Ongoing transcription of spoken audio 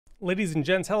Ladies and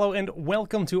gents, hello and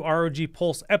welcome to ROG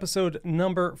Pulse episode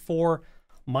number 4.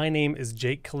 My name is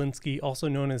Jake Kalinsky, also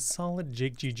known as Solid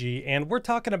Jake GG, and we're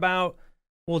talking about,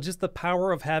 well, just the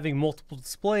power of having multiple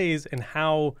displays and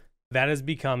how that is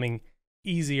becoming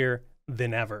easier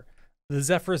than ever. The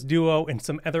Zephyrus Duo and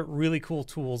some other really cool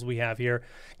tools we have here.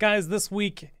 Guys, this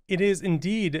week it is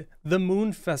indeed the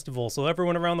Moon Festival, so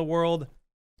everyone around the world,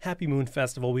 happy Moon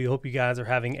Festival. We hope you guys are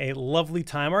having a lovely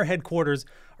time. Our headquarters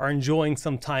are enjoying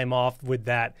some time off with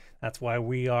that. That's why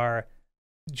we are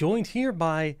joined here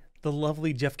by the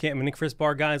lovely Jeff Campman and Chris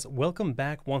Barr. Guys, welcome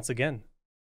back once again.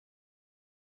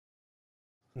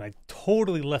 And I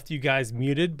totally left you guys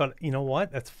muted, but you know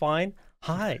what? That's fine.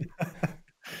 Hi.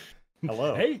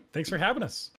 Hello. Hey, thanks for having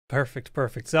us. Perfect.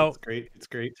 So it's great. It's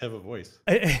great to have a voice.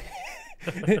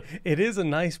 It is a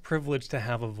nice privilege to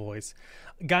have a voice.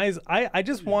 Guys, I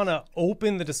just want to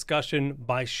open the discussion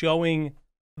by showing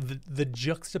the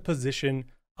juxtaposition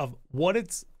of what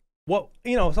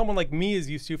someone like me is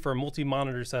used to for a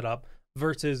multi-monitor setup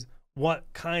versus what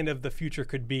kind of the future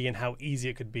could be and how easy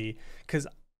it could be. Because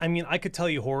I mean, I could tell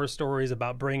you horror stories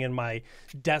about bringing my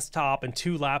desktop and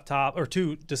two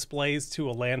displays to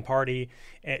a LAN party,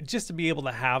 just to be able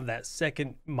to have that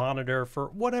second monitor for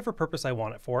whatever purpose I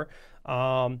want it for.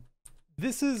 And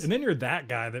then you're that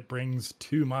guy that brings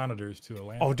two monitors to a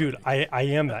LAN Oh, party. dude, I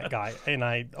am that guy, and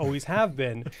I always have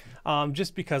been,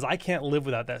 just because I can't live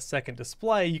without that second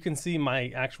display. You can see my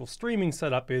actual streaming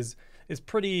setup is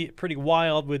pretty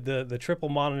wild with the triple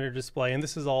monitor display, and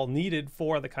this is all needed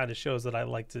for the kind of shows that I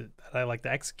like to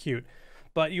execute.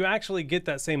 But you actually get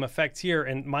that same effect here,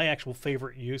 and my actual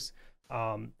favorite use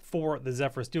for the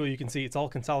Zephyrus Duo, you can see it's all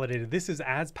consolidated. This is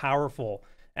as powerful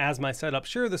as my setup.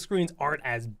 Sure, the screens aren't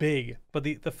as big, but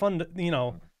the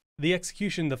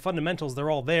execution, the fundamentals, they're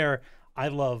all there. I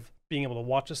love being able to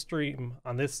watch a stream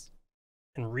on this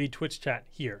and read Twitch chat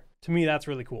here. To me, that's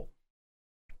really cool.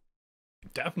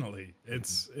 Definitely.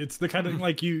 It's the kind of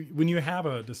like when you have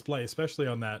a display, especially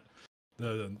on that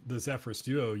the Zephyrus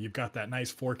Duo, you've got that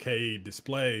nice 4K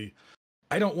display.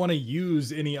 I don't want to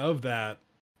use any of that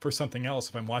for something else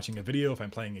if I'm watching a video, if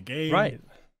I'm playing a game. Right.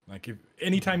 Like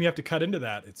anytime you have to cut into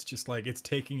that, it's just like it's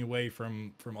taking away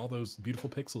from all those beautiful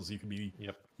pixels you could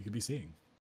be seeing.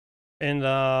 And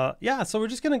yeah, so we're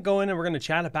just gonna go in and we're gonna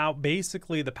chat about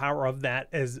basically the power of that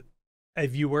as a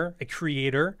viewer, a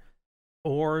creator,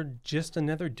 or just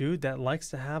another dude that likes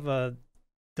to have a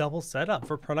double setup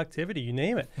for productivity, you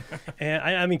name it. And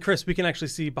I mean, Chris, we can actually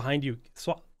see behind you.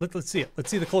 So let's see it. Let's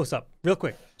see the close up real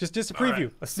quick. Just a preview,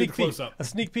 right. A sneak peek, a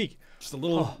sneak peek. Just a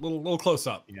little close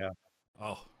up. Yeah.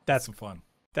 Oh, that's some fun.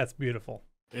 That's beautiful.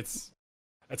 It's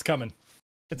coming.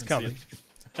 It's coming.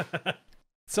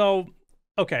 So,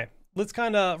 okay, let's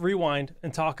kind of rewind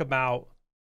and talk about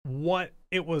what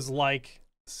it was like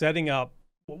setting up.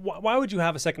 Why would you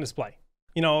have a second display?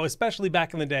 You know, especially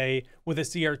back in the day with a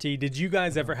CRT, did you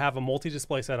guys ever have a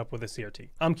multi-display setup with a CRT?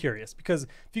 I'm curious, because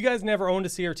if you guys never owned a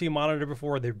CRT monitor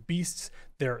before, they're beasts.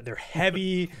 They're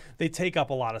heavy. They take up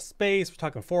a lot of space. We're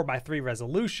talking 4:3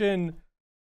 resolution.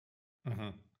 Mm-hmm.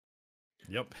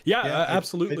 Yep. Yeah,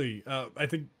 absolutely. I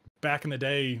think back in the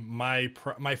day, my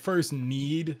first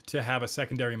need to have a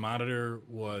secondary monitor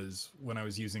was when I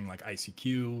was using like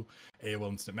ICQ, AOL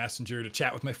Instant Messenger to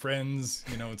chat with my friends,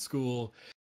 in school.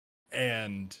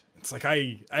 And it's like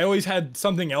I always had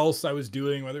something else I was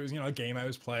doing, whether it was a game I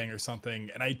was playing or something,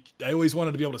 and I always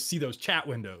wanted to be able to see those chat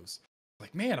windows.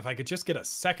 Like, man, if I could just get a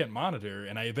second monitor.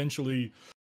 And I eventually,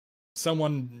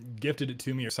 someone gifted it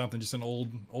to me or something, just an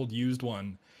old used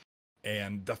one.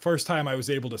 And the first time I was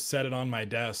able to set it on my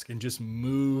desk and just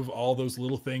move all those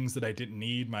little things that I didn't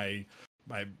need, my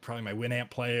Winamp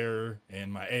player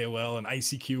and my AOL and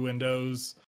ICQ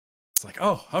windows. It's like,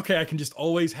 oh, okay, I can just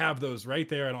always have those right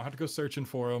there. I don't have to go searching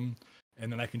for them.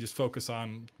 And then I can just focus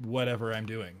on whatever I'm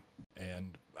doing.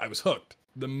 And I was hooked.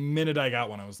 The minute I got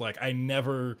one, I was like, I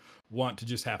never want to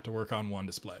just have to work on one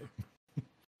display.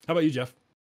 How about you, Jeff?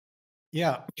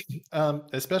 Yeah,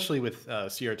 especially with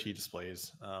CRT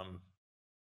displays,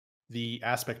 the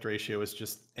aspect ratio is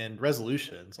just, and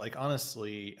resolutions. Like,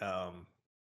 honestly,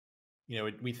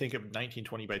 we think of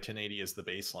 1920 by 1080 as the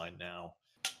baseline now.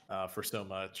 For so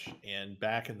much, and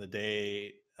back in the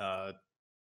day, I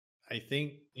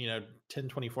think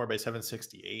 1024 by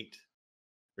 768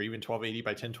 or even 1280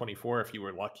 by 1024, if you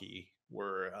were lucky,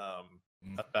 were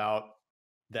about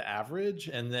the average,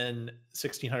 and then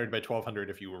 1600 by 1200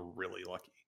 if you were really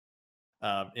lucky.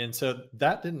 And so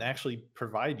that didn't actually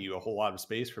provide you a whole lot of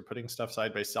space for putting stuff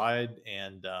side by side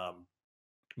and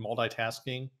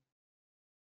multitasking.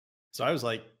 So I was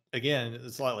like, again,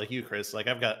 it's a lot like you, Chris. Like,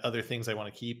 I've got other things I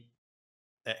want to keep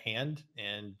at hand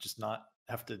and just not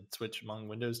have to switch among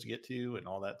windows to get to and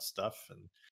all that stuff. And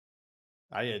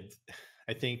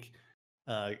I think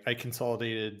I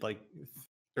consolidated like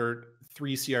or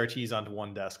 3 CRTs onto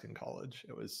one desk in college.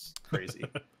 It was crazy.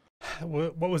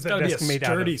 What was that Gotta desk be a made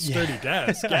out of? sturdy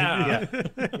desk. Yeah.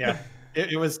 Yeah.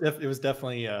 It was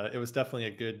definitely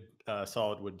a good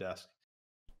solid wood desk.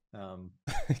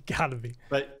 Gotta be.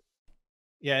 But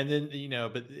yeah, and then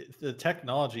but the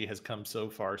technology has come so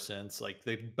far since, like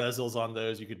the bezels on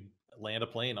those you could land a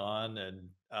plane on, and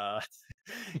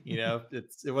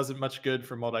it wasn't much good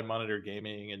for multi-monitor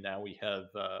gaming, and now we have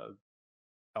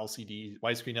LCD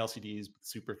widescreen LCDs with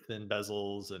super thin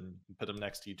bezels, and you put them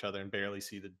next to each other and barely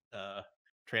see the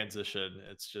transition.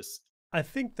 It's just I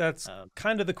think that's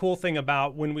kind of the cool thing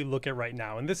about when we look at right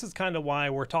now, and this is kind of why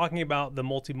we're talking about the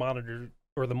multi-monitor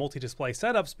or the multi-display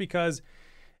setups, because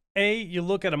you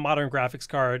look at a modern graphics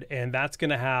card and that's going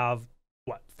to have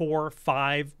what, 4,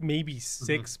 5, maybe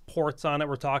 6 ports on it.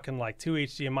 We're talking like 2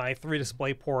 HDMI, 3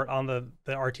 display port on the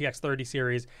RTX 30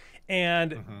 series.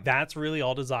 And that's really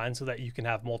all designed so that you can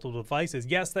have multiple devices.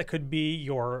 Yes, that could be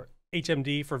your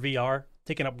HMD for VR,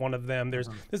 taking up one of them. There's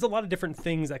a lot of different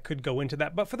things that could go into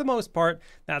that. But for the most part,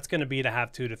 that's going to be to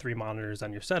have 2 to 3 monitors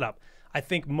on your setup. I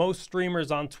think most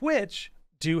streamers on Twitch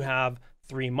do have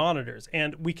 3 monitors,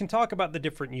 and we can talk about the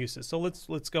different uses. So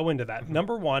let's go into that.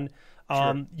 Number one,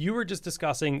 you were just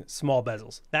discussing small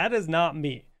bezels. That is not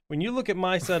me. When you look at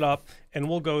my setup, and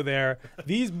we'll go there,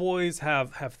 these boys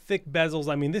have thick bezels.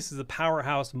 I mean, this is a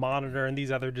powerhouse monitor, and these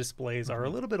other displays are a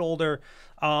little bit older,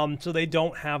 so they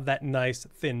don't have that nice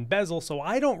thin bezel. So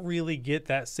I don't really get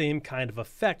that same kind of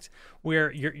effect where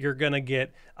you're gonna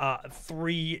get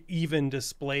 3 even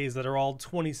displays that are all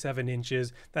 27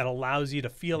 inches that allows you to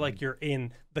feel like you're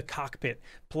in the cockpit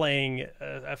playing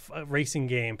a racing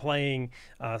game, playing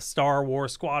Star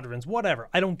Wars Squadrons, whatever.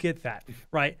 I don't get that,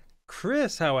 right?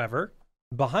 Chris, however,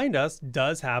 behind us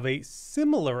does have a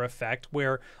similar effect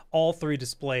where all 3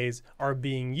 displays are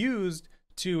being used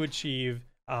to achieve.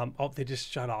 Oh, they just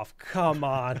shut off. Come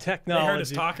on, technology. They heard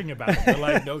us talking about it. They're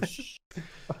like, no, shh.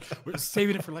 We're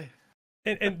saving it for later.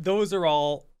 And those are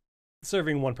all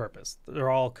serving one purpose. They're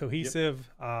all cohesive.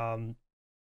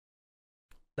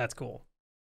 That's cool.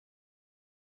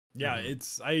 Yeah,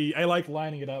 it's I like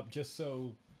lining it up just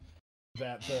so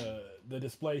that the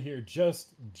display here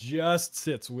just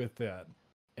sits with that,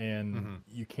 and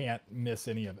you can't miss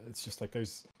any of it. It's just like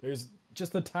there's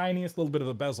just the tiniest little bit of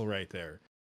a bezel right there,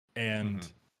 and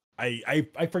I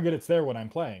forget it's there when I'm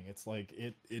playing. It's like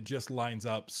it just lines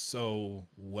up so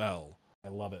well. I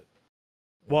love it.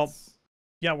 Well,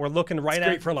 yeah, we're looking right at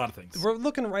great for a lot of things. We're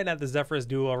looking right at the Zephyrus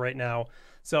Duo right now.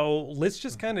 So let's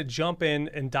just kind of jump in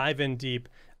and dive in deep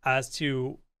as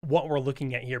to what we're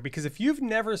looking at here, because if you've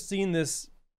never seen this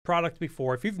product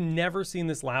before, if you've never seen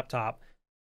this laptop,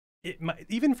 it might,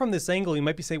 even from this angle, you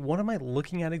might be saying, what am I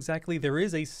looking at exactly? There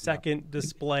is a second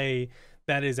display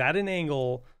that is at an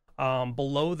angle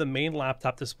below the main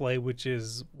laptop display, which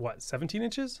is what, 17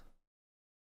 inches?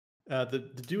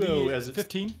 The Duo as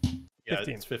 15. Yeah,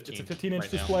 15. it's 15. It's a 15-inch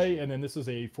display, and then this is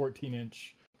a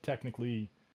 14-inch,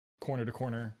 technically corner to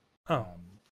corner,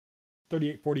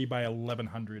 3840 by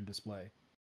 1100 display.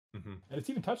 And it's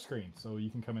even touchscreen, so you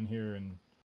can come in here and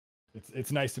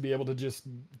it's nice to be able to just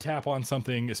tap on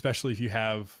something, especially if you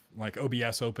have like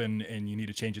OBS open and you need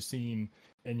to change a scene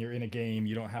and you're in a game.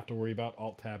 You don't have to worry about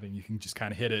alt tabbing. You can just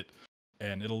kind of hit it,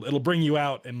 and it'll bring you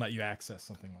out and let you access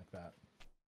something like that.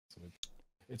 So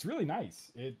it's really nice.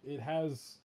 It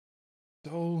has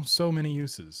so many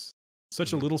uses.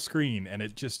 Such a little screen, and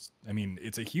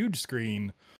it's a huge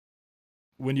screen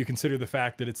when you consider the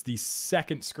fact that it's the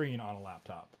second screen on a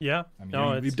laptop. Yeah. I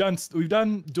mean, we've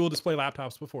done dual display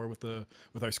laptops before with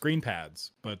our screen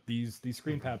pads, but these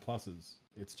screen pad pluses,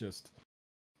 it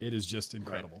is just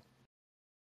incredible. Right.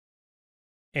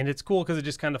 And it's cool because it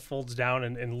just kind of folds down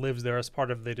and lives there as part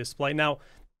of the display. Now,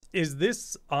 is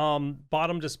this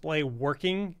bottom display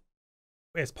working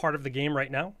as part of the game right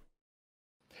now?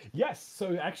 Yes.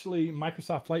 So actually,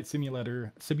 Microsoft Flight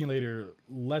Simulator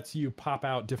lets you pop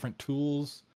out different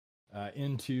tools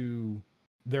into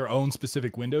their own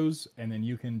specific windows, and then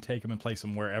you can take them and place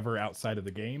them wherever outside of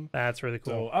the game. That's really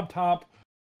cool. So up top,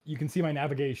 you can see my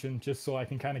navigation, just so I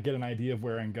can kind of get an idea of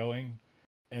where I'm going.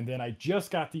 And then I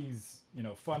just got these,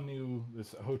 fun new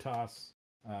this HOTAS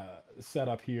set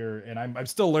up here, and I'm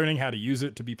still learning how to use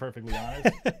it, to be perfectly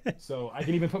honest. So I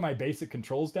can even put my basic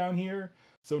controls down here.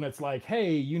 So when it's like,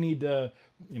 hey, you need to,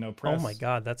 press. Oh my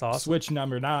God, that's awesome. Switch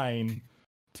number 9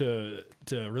 to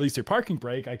release your parking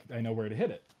brake. I know where to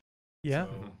hit it. Yeah.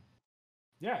 So,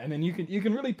 yeah, and then you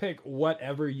can really pick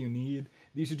whatever you need.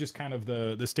 these are just kind of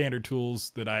the standard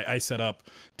tools that I set up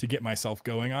to get myself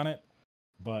going on it.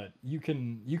 But you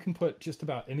can put just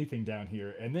about anything down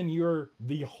here, and then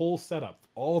the whole setup,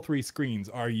 all 3 screens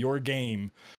are your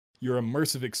game, your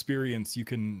immersive experience. You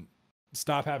can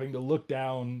stop having to look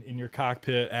down in your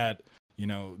cockpit at, you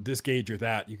know, this gauge or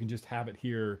that. You can just have it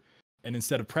here, and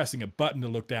instead of pressing a button to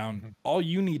look down, all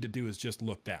you need to do is just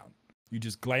look down. You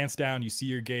just glance down, you see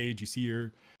your gauge, you see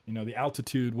your, you know, the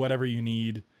altitude, whatever you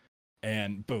need,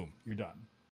 and boom, you're done.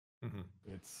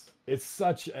 It's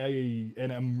such an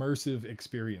immersive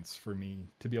experience for me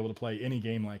to be able to play any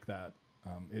game like that.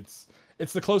 It's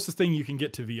the closest thing you can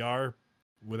get to VR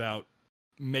without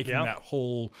making that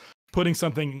whole putting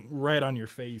something right on your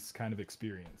face kind of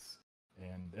experience.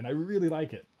 And I really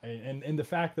like it. And the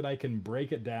fact that I can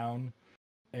break it down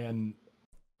and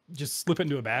just slip it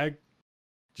into a bag,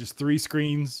 just 3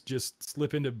 screens, just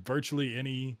slip into virtually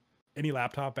any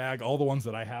laptop bag, all the ones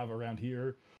that I have around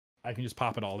here, I can just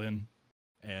pop it all in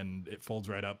and it folds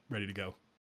right up, ready to go.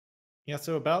 Yeah,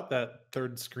 so about that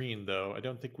 3rd screen though, I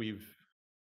don't think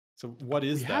so what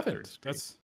is that 3rd screen?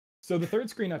 So the 3rd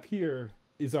screen up here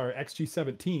is our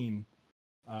XG17.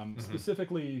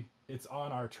 Specifically, it's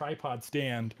on our tripod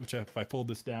stand, which if I fold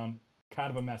this down, kind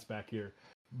of a mess back here,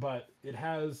 but it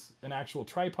has an actual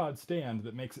tripod stand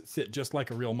that makes it sit just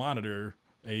like a real monitor,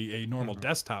 a normal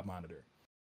desktop monitor.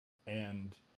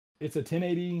 And it's a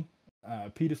 1080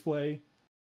 P display,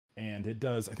 and it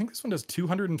does, I think this one does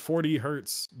 240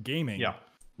 hertz gaming,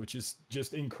 which is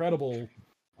just incredible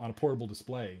on a portable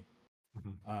display.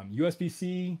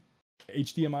 USB-C,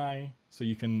 HDMI, so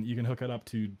you can hook it up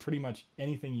to pretty much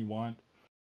anything you want.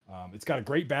 It's got a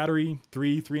great battery,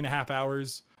 3.5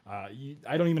 hours.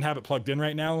 I don't even have it plugged in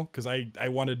right now because I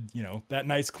wanted, you know, that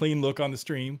nice clean look on the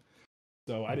stream.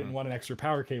 So I didn't want an extra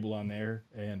power cable on there,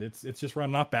 and it's just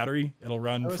running off battery. It'll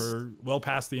run for well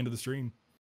past the end of the stream.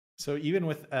 So even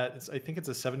with, I think it's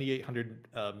a 7,800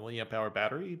 milliamp hour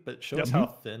battery, but show us how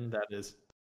thin that is,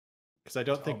 because I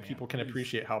don't think people can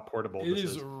appreciate how portable this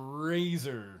is. It is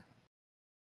razor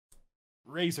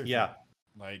thin.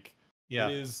 Like,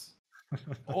 it is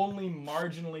only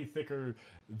marginally thicker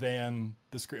than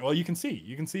the screen. Well, you can see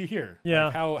here,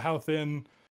 like how thin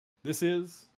this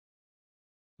is.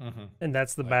 And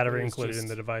that's the battery included in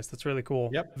the device. That's really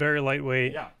cool. Very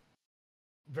lightweight. Yeah,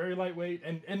 very lightweight,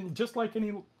 and just like any,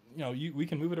 you know, we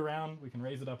can move it around, we can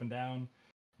raise it up and down,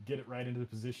 get it right into the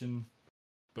position.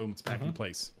 Boom, it's back in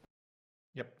place.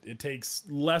 It takes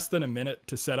less than a minute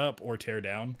to set up or tear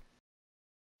down.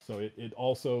 So it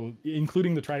also,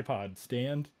 including the tripod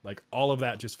stand, like all of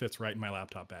that just fits right in my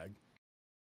laptop bag.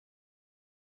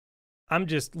 I'm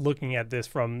just looking at this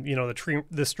from, you know,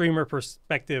 the streamer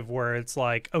perspective, where it's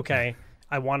like, okay,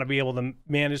 I want to be able to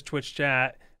manage Twitch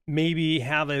chat, maybe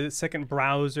have a second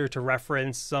browser to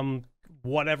reference some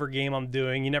whatever game I'm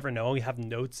doing. You never know. You have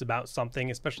notes about something,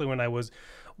 especially when I was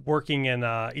working in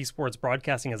esports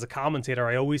broadcasting as a commentator.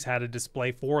 I always had a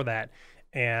display for that.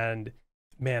 And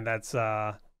man, that's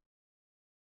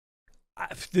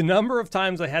the number of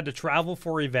times I had to travel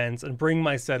for events and bring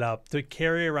my setup to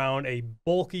carry around a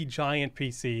bulky giant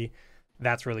PC.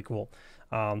 That's really cool.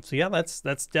 So yeah, that's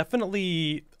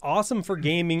definitely awesome for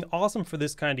gaming, awesome for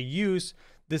this kind of use.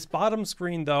 This bottom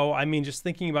screen though, I mean, just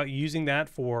thinking about using that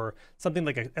for something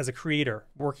like as a creator,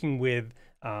 working with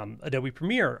Adobe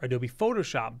Premiere, Adobe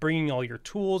Photoshop, bringing all your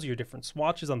tools, your different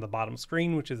swatches on the bottom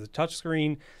screen, which is a touch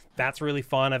screen. That's really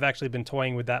fun. I've actually been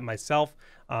toying with that myself.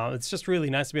 It's just really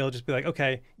nice to be able to just be like,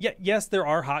 okay, yes, there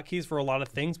are hotkeys for a lot of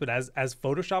things, but as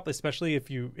Photoshop, especially if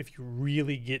you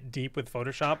really get deep with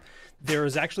Photoshop, there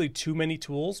is actually too many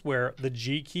tools where the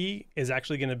G key is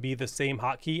actually going to be the same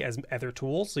hotkey as other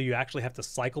tools, so you actually have to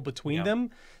cycle between them.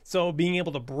 So being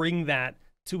able to bring that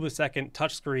to a second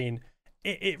touch screen,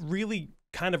 it really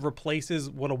kind of replaces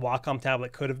what a Wacom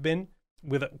tablet could have been,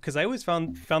 because I always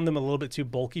found them a little bit too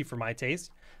bulky for my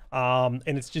taste. And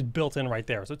it's just built in right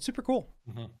there, so it's super cool.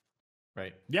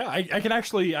 Right. Yeah, I can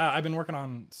actually I've been working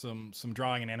on some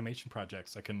drawing and animation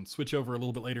projects. I can switch over a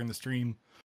little bit later in the stream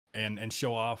and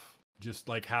show off just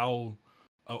like how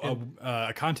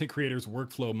a content creator's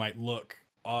workflow might look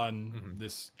on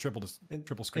this triple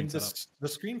screen setup. The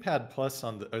ScreenPad Plus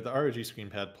the ROG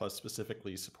ScreenPad Plus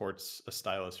specifically supports a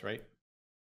stylus, right?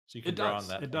 So you can draw on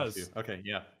that. It does. Too. Okay,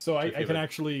 yeah. So I can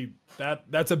actually,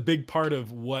 that's a big part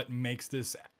of what makes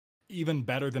this even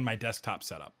better than my desktop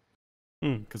setup.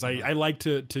 Because I like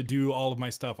to do all of my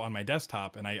stuff on my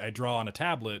desktop, and I draw on a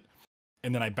tablet,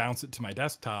 and then I bounce it to my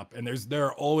desktop, and there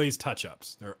are always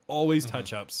touch-ups. There are always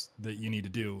touch-ups that you need to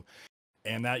do.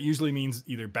 And that usually means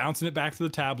either bouncing it back to the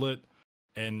tablet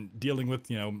and dealing with,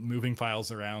 you know, moving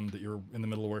files around that you're in the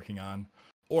middle of working on,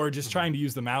 or just trying to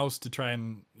use the mouse to try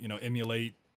and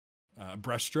emulate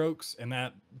brush strokes, and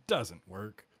that doesn't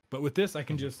work. But with this, I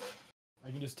can just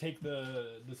take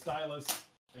the stylus,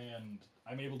 and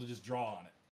I'm able to just draw on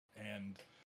it, and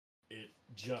it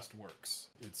just works.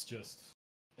 It's just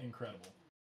incredible.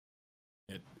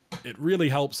 It really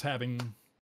helps having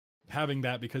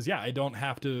that, because I don't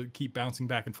have to keep bouncing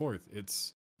back and forth.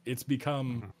 It's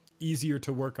become easier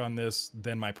to work on this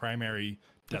than my primary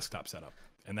desktop setup,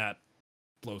 and that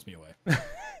blows me away.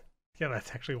 Yeah,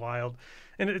 that's actually wild,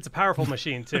 and it's a powerful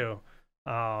machine too.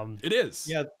 It is.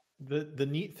 Yeah, the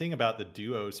neat thing about the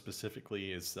Duo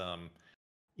specifically is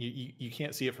you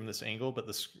can't see it from this angle, but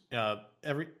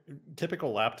every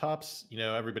typical laptops,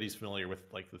 everybody's familiar with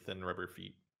like the thin rubber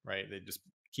feet, right? They just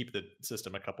keep the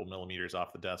system a couple millimeters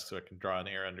off the desk so it can draw in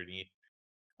air underneath.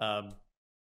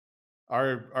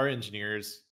 Our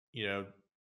engineers,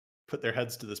 put their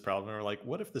heads to this problem and were like,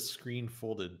 what if the screen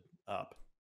folded up?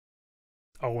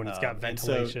 Oh, and it's got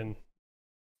ventilation.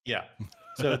 Yeah.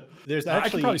 So there's I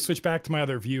actually can probably switch back to my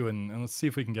other view and let's see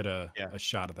if we can get a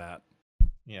shot of that.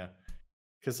 Yeah.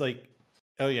 Because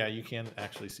you can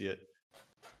actually see it.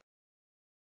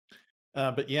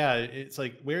 But yeah, it's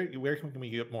like where can we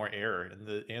get more air? And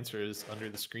the answer is under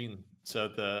the screen. So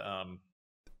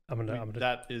I'm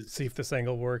gonna see if this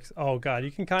angle works. Oh god,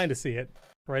 you can kind of see it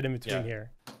right in between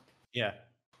here. Yeah.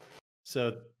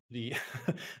 So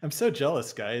I'm so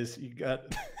jealous, guys. You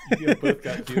both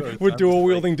got duos. We're dual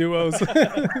wielding duos. And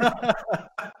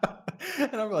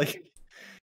I'm like,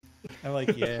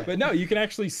 yeah. But no, you can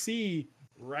actually see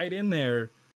right in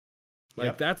there.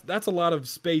 Like that's a lot of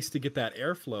space to get that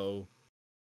airflow.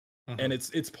 And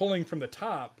it's pulling from the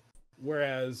top,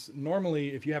 whereas normally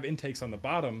if you have intakes on the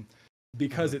bottom,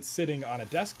 because it's sitting on a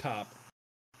desktop,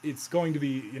 it's going to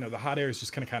be, the hot air is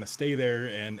just going to kind of stay there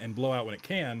and blow out when it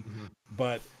can.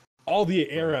 But all the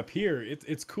air up here,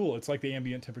 it's cool. It's like the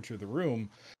ambient temperature of the room.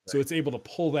 So it's able to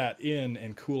pull that in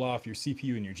and cool off your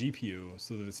CPU and your GPU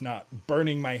so that it's not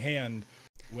burning my hand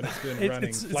when it's been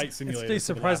running Flight Simulator. It's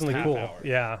surprisingly cool.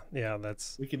 Yeah,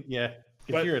 that's... We can,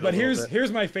 But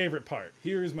here's my favorite part.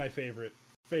 Here's my favorite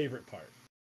part.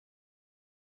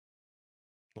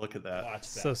 Look at that. Watch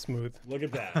that. So smooth. Look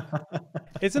at that.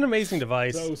 It's an amazing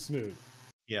device. So smooth.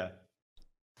 Yeah.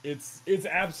 It's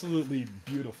absolutely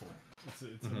beautiful.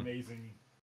 It's an amazing,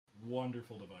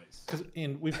 wonderful device.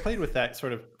 And we've played with that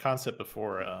sort of concept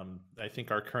before. I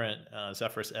think our current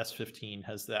Zephyrus S15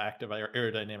 has the active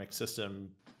aerodynamic system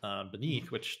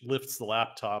beneath, which lifts the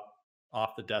laptop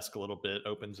off the desk a little bit,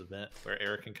 opens a vent where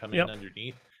air can come in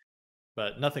underneath.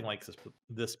 But nothing like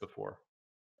this before.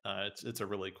 It's a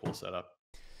really cool setup.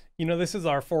 This is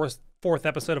our fourth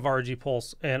episode of ROG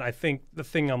Pulse, and I think the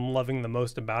thing I'm loving the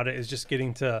most about it is just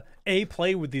getting to A,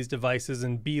 play with these devices,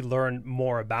 and B, learn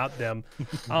more about them.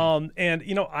 And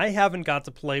I haven't got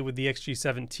to play with the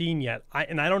XG17 yet. I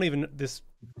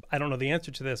don't know the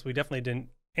answer to this. We definitely didn't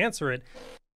answer it.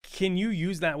 Can you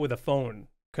use that with a phone?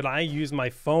 Could I use my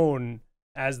phone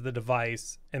as the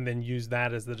device and then use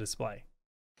that as the display?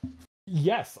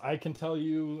 Yes, I can tell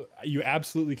you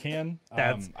absolutely can.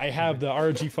 I have the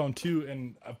ROG Phone 2,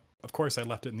 and of course I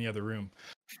left it in the other room.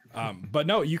 But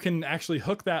no, you can actually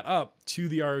hook that up to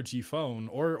the ROG Phone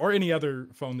or any other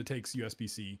phone that takes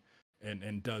USB-C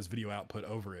and does video output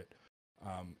over it.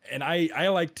 And I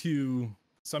like to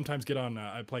sometimes get on,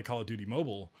 I play Call of Duty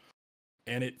Mobile,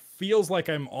 and it feels like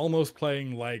I'm almost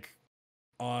playing like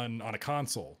on a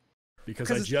console.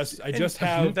 Because I just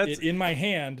have it in my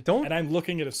hand, and I'm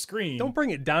looking at a screen. Don't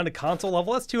bring it down to console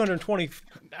level. That's 220.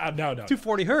 No,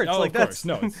 240 hertz. No, like of course,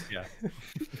 no. Yeah.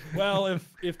 Well,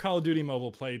 if Call of Duty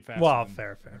Mobile played faster, well,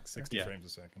 fair, 60 frames a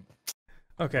second.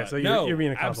 Okay, but so you're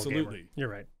being a console absolutely gamer. You're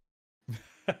right.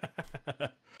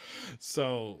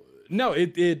 So no,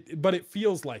 but it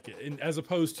feels like it, and as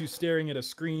opposed to staring at a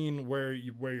screen where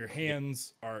your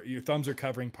hands are, your thumbs are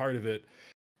covering part of it.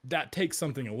 That takes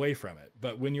something away from it.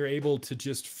 But when you're able to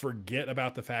just forget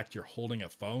about the fact you're holding a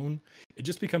phone, it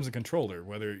just becomes a controller.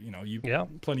 Whether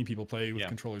plenty of people play with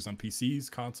controllers on PCs,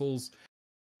 consoles,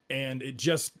 and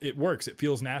it works. It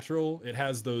feels natural. It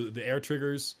has the air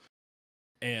triggers,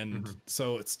 and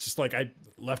so it's just like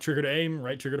left trigger to aim,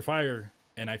 right trigger to fire,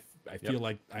 and I feel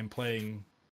like I'm playing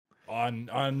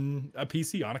on a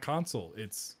PC, on a console.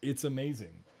 It's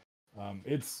amazing.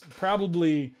 It's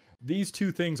probably. These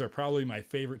two things are probably my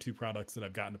favorite two products that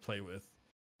I've gotten to play with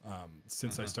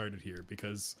since I started here,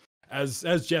 because as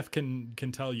Jeff can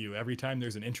tell you, every time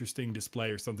there's an interesting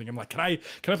display or something, I'm like, can I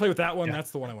play with that one? Yeah.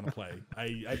 That's the one I want to play.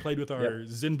 I played with our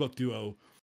ZenBook Duo,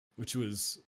 which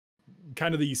was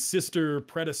kind of the sister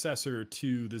predecessor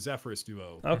to the Zephyrus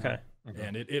Duo. Okay.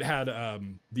 and it had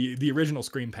the original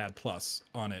ScreenPad Plus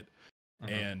on it,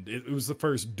 and it was the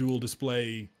first dual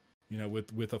display,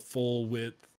 with a full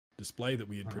width display that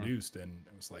we had produced, and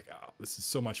it was like, oh, this is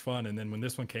so much fun. And then when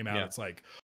this one came out, it's like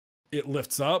it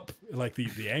lifts up, like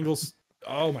the angles.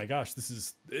 Oh my gosh,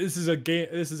 this is a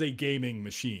gaming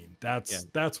machine.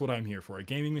 That's what I'm here for. A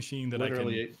gaming machine that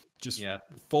literally, I can just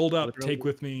fold up, take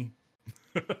with me.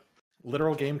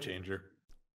 Literal game changer.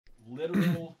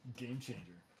 Literal game changer.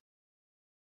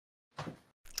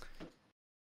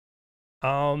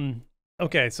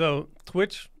 Okay, so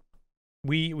Twitch,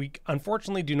 we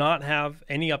unfortunately do not have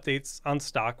any updates on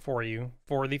stock for you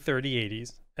for the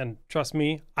 3080s. And trust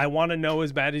me, I want to know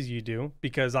as bad as you do,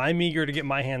 because I'm eager to get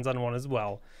my hands on one as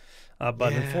well.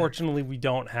 But unfortunately, we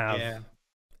don't have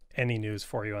any news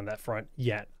for you on that front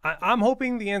yet. I'm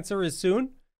hoping the answer is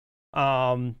soon.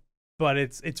 But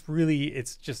it's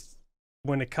just,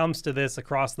 when it comes to this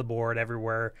across the board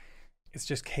everywhere, it's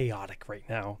just chaotic right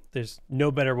now. There's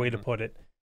no better way to put it.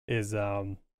 Is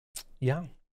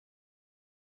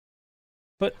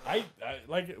But I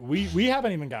like we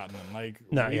haven't even gotten them. Like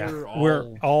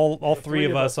we're all three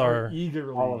of us are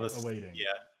eagerly awaiting.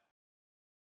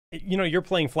 You're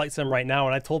playing Flight Sim right now,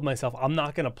 and I told myself I'm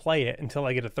not going to play it until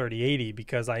I get a 3080,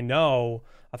 because I know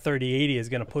a 3080 is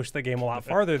going to push the game a lot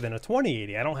farther than a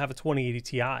 2080. I don't have a 2080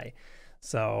 Ti.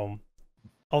 So,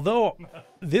 although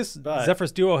this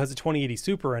Zephyrus Duo has a 2080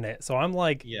 Super in it, so I'm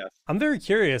like, I'm very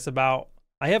curious about.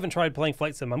 I haven't tried playing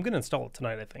Flight Sim. I'm going to install it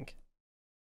tonight, I think.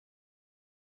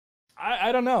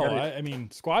 I don't know. I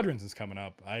mean, Squadrons is coming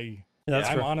up. I'm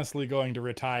honestly going to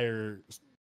retire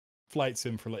Flight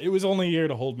Sim for. It was only a year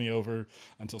to hold me over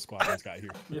until Squadrons got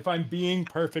here. If I'm being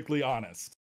perfectly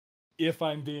honest.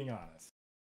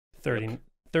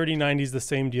 3090 is the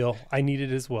same deal. I need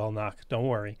it as well, Knock. Don't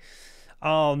worry.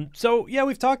 So yeah,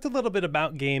 we've talked a little bit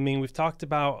about gaming. We've talked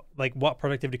about like what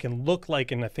productivity can look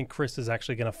like, and I think Chris is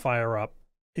actually going to fire up.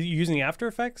 Are you using After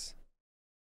Effects?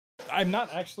 I'm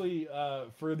not actually,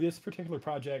 for this particular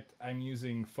project, I'm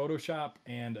using Photoshop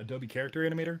and Adobe Character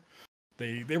Animator.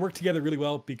 They work together really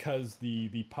well because the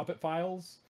puppet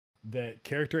files that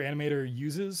Character Animator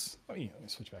uses. Oh yeah, let me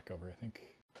switch back over. I think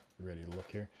we're ready to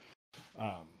look here.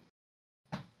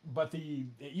 But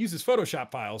it uses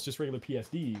Photoshop files, just regular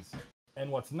PSDs.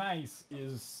 And what's nice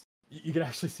is you can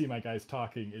actually see my guys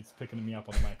talking. It's picking me up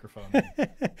on the microphone.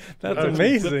 That's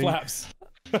amazing. Flip flaps.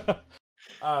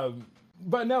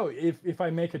 But no, if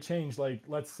I make a change, like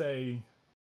let's say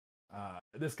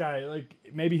this guy, like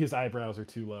maybe his eyebrows are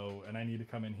too low, and I need to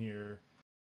come in here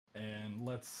and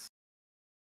let's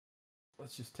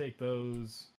just take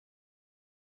those,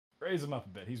 raise him up a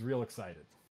bit. He's real excited.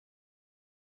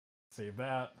 Save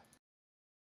that,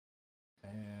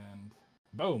 and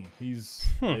boom,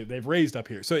 they've raised up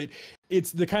here. So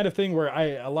it's the kind of thing where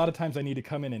a lot of times I need to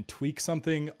come in and tweak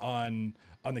something on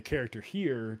the character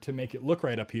here to make it look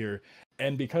right up here.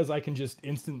 And because I can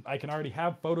I can already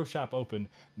have Photoshop open,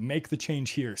 make the change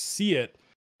here, see it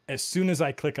as soon as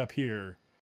I click up here,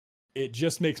 it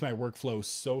just makes my workflow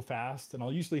so fast. And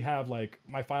I'll usually have like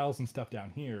my files and stuff down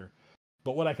here.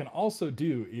 But what I can also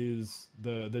do is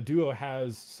the Duo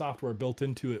has software built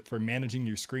into it for managing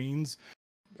your screens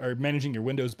or managing your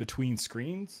windows between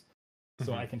screens.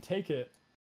 So I can take it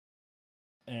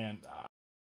and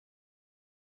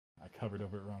I covered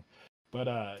over it wrong.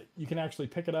 But you can actually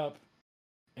pick it up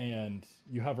and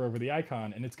you hover over the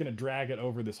icon and it's going to drag it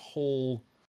over these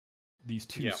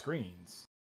two screens.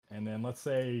 And then let's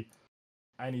say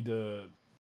I need to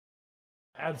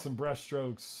add some brush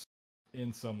strokes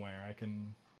in somewhere.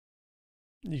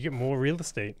 You get more real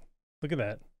estate. Look at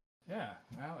that. Yeah,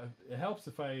 well, it helps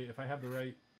if I have the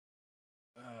right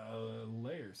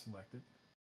layer selected.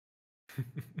 Where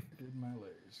did my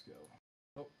layers go?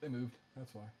 Oh, they moved.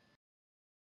 That's why.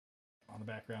 On the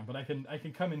background, but I can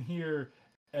come in here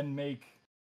and make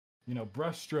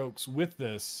brush strokes with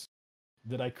this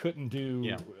that I couldn't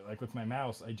do like with my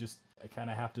mouse. I kind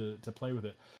of have to play with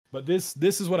it. But this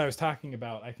is what I was talking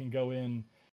about. I can go in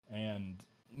and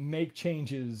make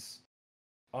changes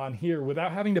on here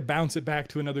without having to bounce it back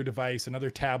to another device, another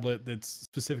tablet that's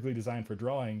specifically designed for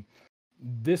drawing.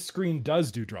 This screen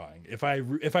does do drawing. If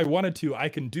I wanted to, I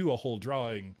can do a whole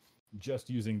drawing just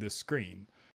using this screen.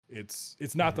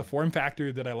 It's not the form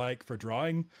factor that I like for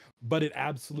drawing, but it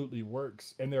absolutely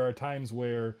works. And there are times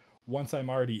where once I'm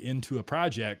already into a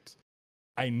project,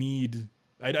 I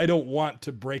don't want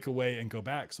to break away and go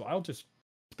back. So I'll just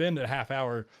spend a half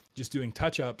hour just doing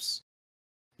touch-ups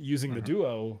using the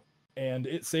Duo, and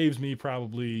it saves me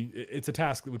it's a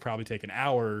task that would probably take an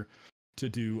hour to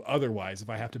do otherwise if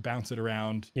I have to bounce it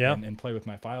around and play with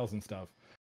my files and stuff.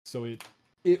 So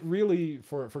it really,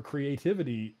 for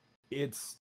creativity,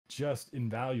 it's just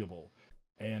invaluable.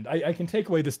 And I can take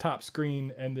away this top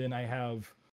screen, and then I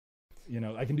have,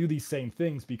 I can do these same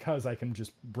things because I can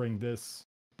just bring this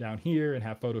down here and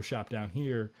have Photoshop down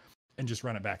here and just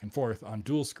run it back and forth on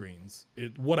dual screens.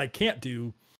 What I can't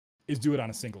do is do it on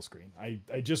a single screen.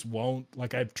 I just won't.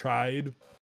 Like, I've tried.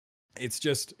 It's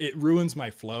just, it ruins my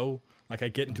flow. Like, I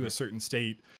get into a certain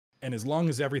state, and as long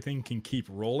as everything can keep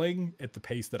rolling at the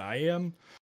pace that I am,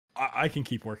 I can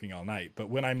keep working all night. But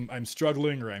when I'm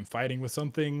struggling or I'm fighting with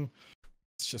something,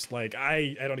 it's just like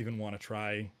I don't even want to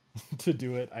try to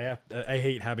do it. I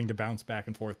hate having to bounce back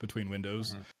and forth between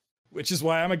windows, which is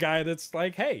why I'm a guy that's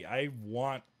like, hey, I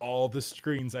want all the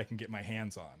screens I can get my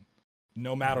hands on,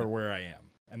 no matter where I am.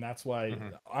 And that's why,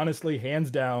 honestly,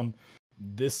 hands down,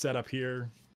 this setup here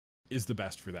is the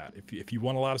best for that. If you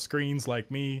want a lot of screens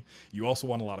like me, you also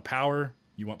want a lot of power,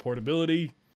 you want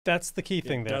portability. That's the key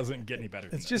thing. It doesn't get any better.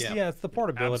 It's just, it's the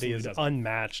portability is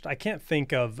unmatched. I can't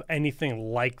think of anything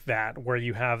like that where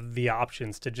you have the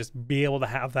options to just be able to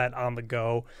have that on the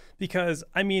go. Because,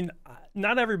 I mean,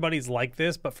 not everybody's like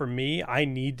this, but for me, I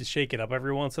need to shake it up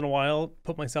every once in a while,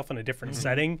 put myself in a different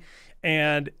setting.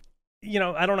 And,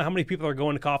 I don't know how many people are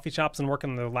going to coffee shops and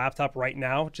working on their laptop right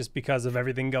now just because of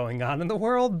everything going on in the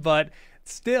world, but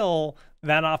still,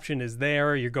 that option is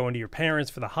there. You're going to your parents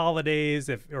for the holidays,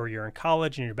 or you're in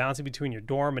college and you're bouncing between your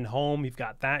dorm and home. You've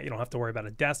got that. You don't have to worry about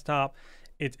a desktop.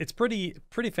 It's pretty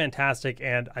fantastic.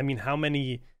 And I mean, how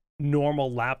many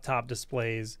normal laptop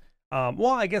displays? Well,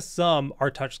 I guess some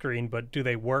are touchscreen, but do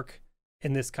they work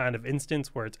in this kind of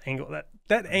instance where it's angled?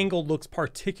 That angle looks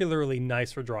particularly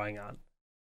nice for drawing on.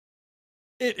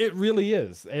 It really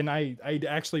is. And I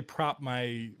actually prop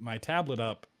my tablet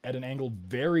up at an angle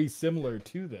very similar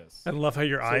to this. I love how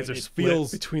your eyes are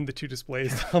split between the two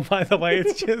displays. By the way,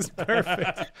 it's just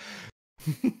perfect.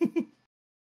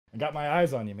 I got my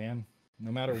eyes on you, man.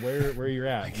 No matter where you're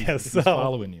at. He's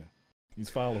following you.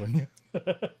 He's following you.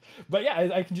 But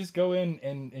yeah, I can just go in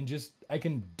and just, I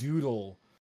can doodle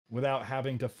without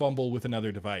having to fumble with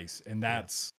another device. And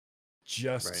that's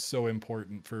just so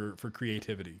important for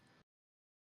creativity.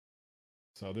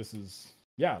 So this is,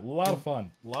 a lot of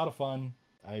fun. A lot of fun.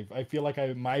 I feel like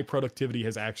my productivity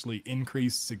has actually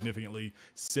increased significantly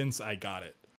since I got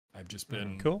it. I've just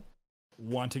been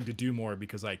wanting to do more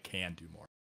because I can do more.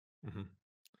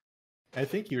 I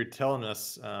think you were telling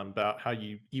us about how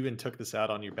you even took this out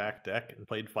on your back deck and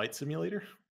played Flight Simulator.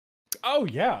 Oh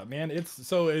yeah, man.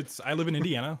 I live in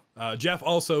Indiana. Jeff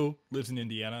also lives in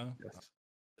Indiana,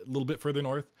 a little bit further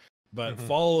north. But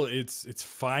fall, it's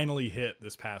finally hit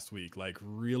this past week, like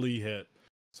really hit.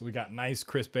 So we got nice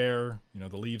crisp air.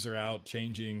 The leaves are out,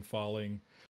 changing, falling.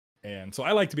 And so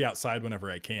I like to be outside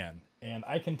whenever I can. And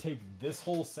I can take this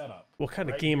whole setup. What kind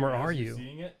of gamer are you?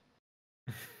 Seeing it.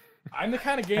 I'm the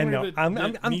kind of gamer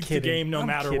that needs the game no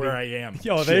matter where I am.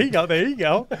 Yo, there you go. There you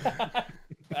go.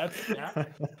 But,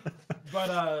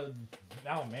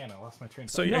 oh man, I lost my train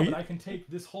of thought. But I can take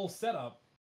this whole setup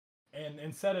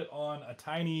and set it on a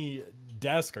tiny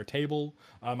desk or table.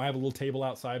 I have a little table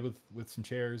outside with some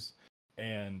chairs,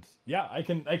 and I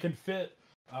can fit.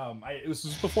 It was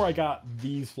just before I got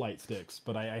these flight sticks,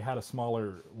 but I had a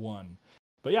smaller one.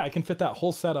 But I can fit that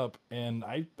whole setup, and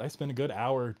I spent a good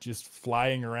hour just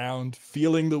flying around,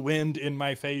 feeling the wind in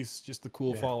my face, just the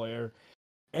cool fall air,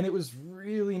 and it was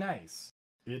really nice.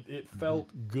 It felt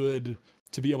good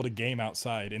to be able to game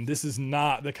outside. And this is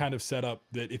not the kind of setup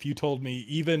that if you told me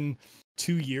even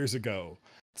 2 years ago,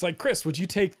 it's like, Chris, would you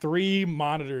take 3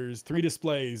 monitors, 3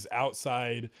 displays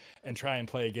outside and try and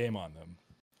play a game on them?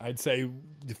 I'd say,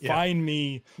 find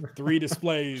me 3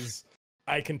 displays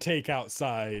I can take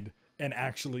outside and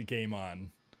actually game on.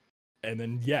 And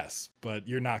then but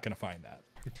you're not going to find that.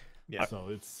 Yeah. So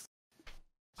it's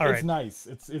nice.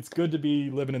 It's good to be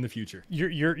living in the future.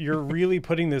 You're really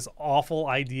putting this awful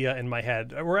idea in my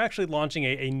head. We're actually launching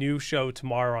a new show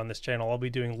tomorrow on this channel. I'll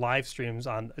be doing live streams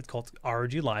it's called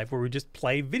ROG Live, where we just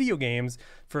play video games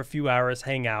for a few hours,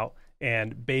 hang out,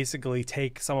 and basically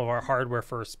take some of our hardware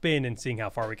for a spin and seeing how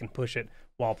far we can push it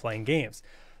while playing games.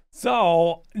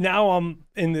 So now I'm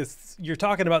in this, you're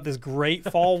talking about this great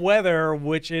fall weather,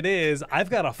 which it is. I've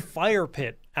got a fire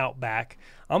pit out back.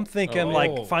 I'm thinking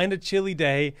find a chilly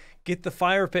day, get the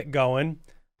fire pit going,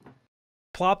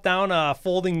 plop down a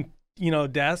folding,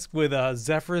 desk with a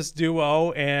Zephyrus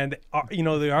Duo and, the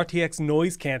RTX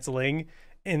noise canceling,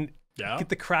 and get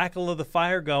the crackle of the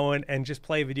fire going and just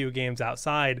play video games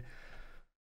outside.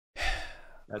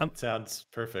 That sounds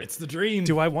perfect. It's the dream.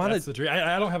 Do I want That's the dream.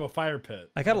 I don't have a fire pit.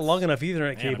 I got a long enough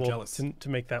Ethernet cable to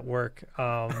make that work.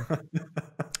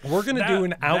 We're gonna do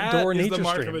an outdoor nature stream. That is the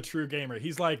mark stream. of a true gamer.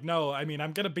 He's like, no, I mean,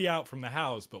 I'm gonna be out from the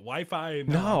house, but Wi-Fi.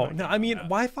 No. I mean,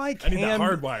 Wi-Fi can. I need that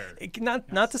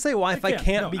hardwired. Not to say Wi-Fi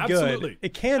can't be good.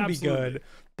 It can be good.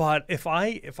 But if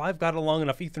I've got a long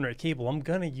enough Ethernet cable, I'm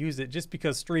gonna use it just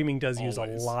because streaming does use a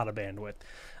lot of bandwidth.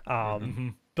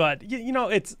 But you know,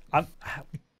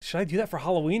 should I do that for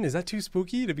Halloween? Is that too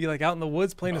spooky to be like out in the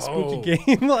woods playing a spooky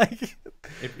game? Like,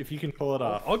 if you can pull it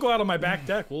off, I'll go out on my back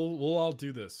deck. We'll all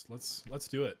do this. Let's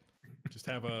do it. Just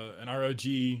have an ROG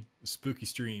spooky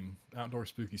stream, outdoor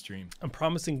spooky stream. I'm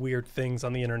promising weird things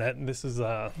on the internet, and this is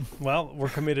well, we're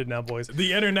committed now, boys.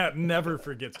 The internet never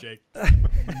forgets, Jake.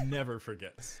 Never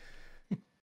forgets.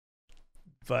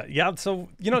 But yeah, so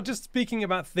you know, just speaking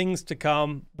about things to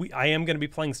come, I am going to be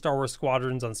playing Star Wars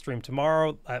Squadrons on stream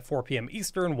tomorrow at 4 p.m.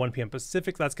 Eastern, 1 p.m.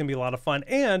 Pacific. That's going to be a lot of fun.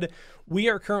 And we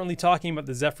are currently talking about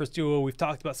the Zephyrus Duo. We've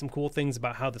talked about some cool things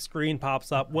about how the screen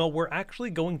pops up. Well, we're actually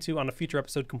going to, on a future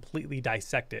episode, completely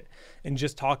dissect it and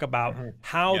just talk about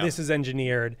how this is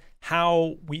engineered,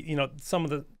 how we, you know, some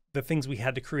of the things we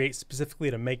had to create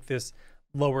specifically to make this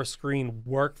lower screen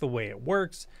work the way it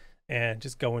works. And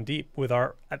just going deep with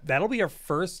that'll be our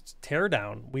first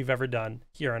teardown we've ever done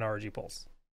here on ROG Pulse.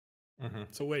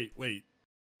 So wait,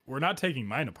 we're not taking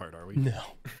mine apart, are we?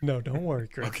 No, don't worry,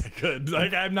 Chris. Okay, good.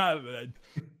 Like I'm not.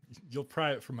 You'll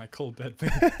pry it from my cold dead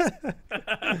fingers.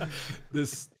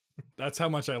 That's how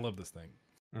much I love this thing.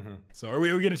 So are we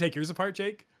going to take yours apart,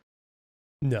 Jake?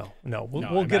 No,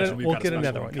 we'll get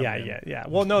another one. Yeah.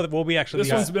 Well, no, we'll be actually.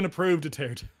 This one's been approved to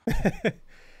tear down.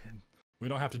 We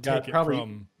don't have to take it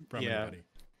from anybody.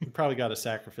 We probably got a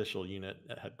sacrificial unit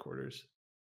at headquarters.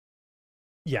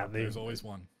 Yeah, there's always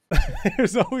one.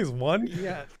 There's always one.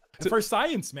 Yeah, for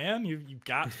science, man, you've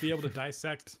got to be able to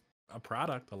dissect a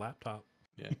product, a laptop.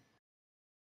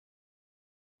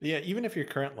 Yeah. Even if your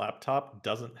current laptop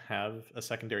doesn't have a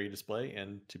secondary display,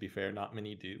 and to be fair, not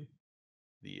many do.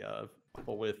 The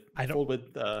full width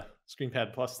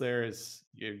ScreenPad Plus there is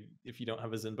if you don't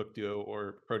have a ZenBook Duo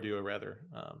or Pro Duo rather.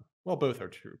 Well, both are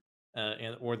true,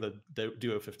 or the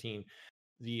Duo 15.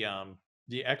 The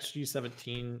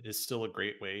XG17 is still a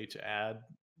great way to add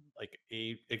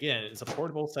again, it's a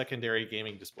portable secondary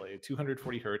gaming display,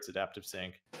 240 hertz adaptive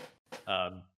sync,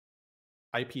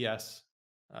 IPS.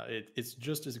 It's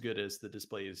just as good as the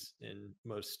displays in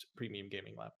most premium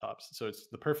gaming laptops. So it's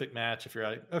the perfect match if you're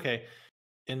like, okay.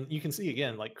 And you can see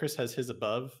again, like Chris has his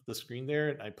above the screen there,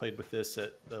 and I played with this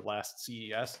at the last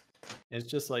CES. And it's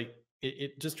just like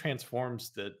it just transforms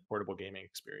the portable gaming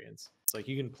experience. It's like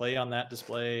you can play on that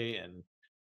display and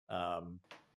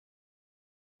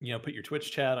put your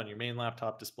Twitch chat on your main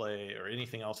laptop display or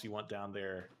anything else you want down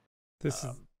there. This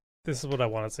is what I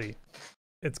want to see.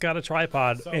 It's got a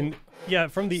tripod, and yeah,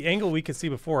 from the angle we could see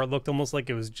before, it looked almost like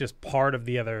it was just part of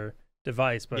the other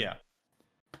device. But yeah.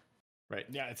 Right.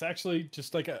 Yeah, it's actually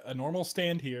just like a normal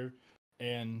stand here,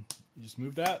 and you just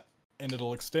move that, and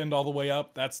it'll extend all the way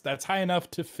up. That's high enough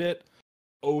to fit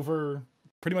over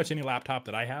pretty much any laptop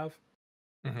that I have,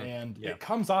 and it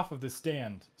comes off of the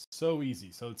stand so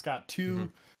easy. So it's got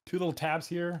two little tabs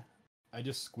here. I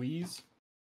just squeeze,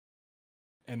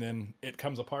 and then it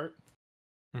comes apart,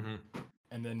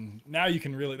 and then now you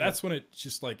can really. That's when it's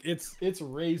just like it's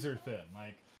razor thin,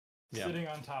 like sitting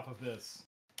on top of this.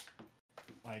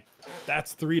 Like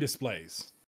that's 3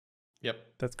 displays. Yep,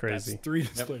 that's crazy. That's 3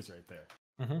 displays right there.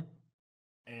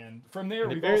 And from there,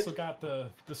 we've also got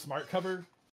the smart cover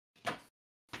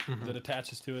that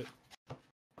attaches to it.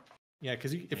 Yeah,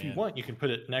 because if you want, you can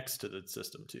put it next to the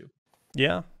system too.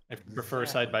 Yeah, if you prefer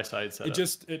side by side setup.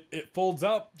 It folds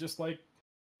up just like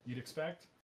you'd expect.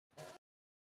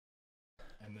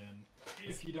 And then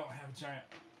if you don't have a giant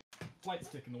flight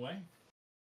stick in the way,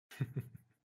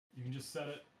 you can just set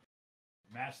it.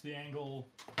 Match the angle.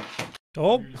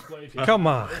 Oh, come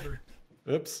on.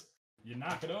 Oops. You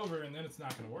knock it over and then it's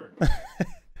not going to work.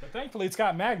 But thankfully it's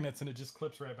got magnets and it just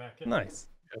clips right back in. Nice.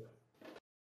 Yep.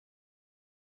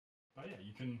 But yeah,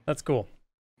 you can. That's cool.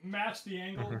 Match the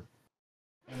angle. And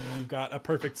then you've got a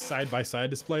perfect side-by-side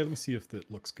display. Let me see if it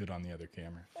looks good on the other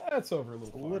camera. That's over a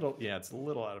little. It's a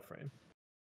little out of frame.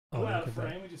 Out of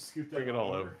frame. We just scoot that. Bring it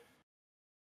all over.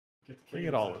 Bring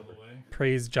it all over.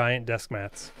 Praise giant desk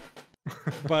mats.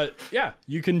 But yeah,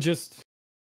 you can just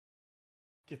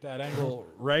get that angle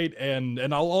right, and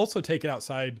I'll also take it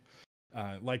outside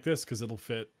like this because it'll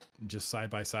fit just side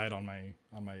by side on my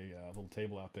little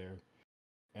table out there.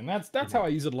 And that's how I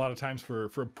use it a lot of times for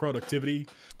productivity.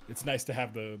 It's nice to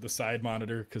have the side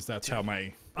monitor because that's how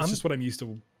it's just what I'm used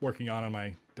to working on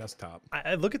my desktop.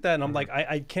 I look at that and I'm like,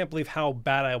 I can't believe how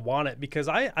bad I want it, because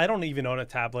I don't even own a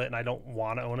tablet, and I don't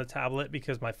want to own a tablet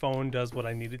because my phone does what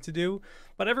I need it to do.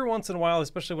 But every once in a while,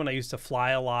 especially when I used to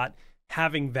fly a lot,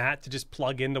 having that to just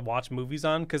plug in to watch movies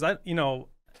on, because I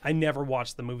never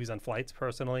watch the movies on flights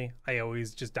personally. I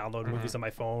always just download movies on my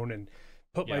phone and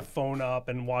put my phone up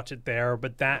and watch it there.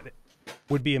 But that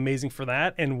would be amazing for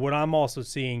that. And what I'm also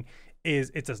seeing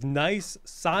is it's a nice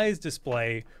size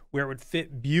display where it would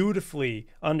fit beautifully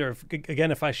under.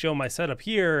 Again, if I show my setup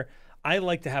here, I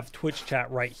like to have Twitch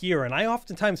chat right here, and I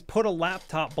oftentimes put a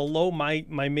laptop below my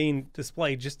main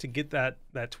display just to get that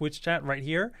Twitch chat right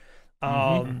here.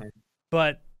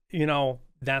 But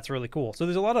that's really cool. So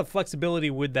there's a lot of flexibility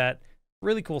with that.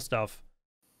 Really cool stuff.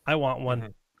 I want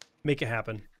one. Make it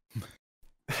happen.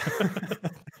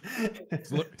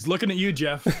 He's looking at you,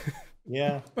 Jeff.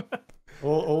 Yeah.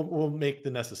 We'll make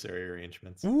the necessary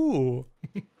arrangements. Ooh.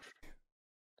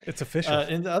 It's official.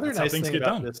 And the other nice thing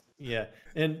about this,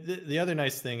 and the other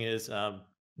nice thing is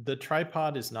the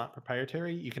tripod is not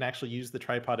proprietary. You can actually use the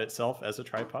tripod itself as a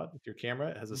tripod with your camera.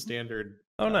 It has a standard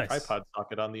tripod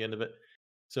socket on the end of it.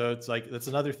 So it's like, that's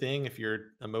another thing. If you're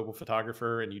a mobile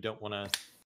photographer and you don't want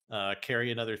to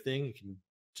carry another thing, you can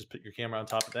just put your camera on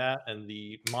top of that. And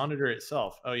the monitor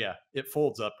itself, it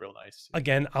folds up real nice.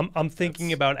 Again, I'm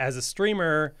thinking about, as a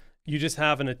streamer, you just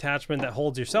have an attachment that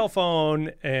holds your cell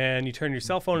phone, and you turn your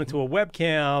cell phone into a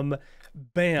webcam.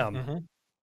 Bam.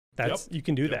 That's you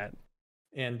can do that.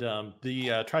 And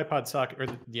the tripod socket, or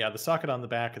the socket on the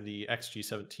back of the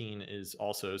XG17 is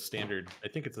also standard. I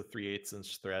think it's a 3/8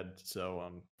 inch thread.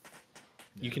 So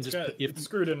you can just it's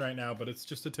screwed in right now, but it's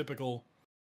just a typical.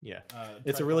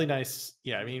 It's a really nice.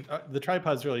 I mean, the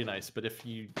tripod's really nice, but if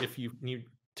you need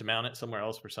to mount it somewhere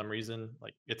else for some reason,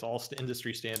 like, it's all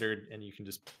industry standard, and you can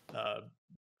just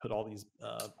put all these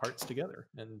parts together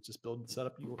and just build the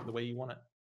setup the way you want it.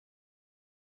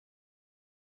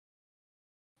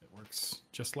 It works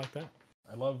just like that.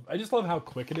 I just love how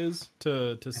quick it is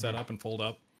to set up and fold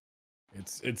up.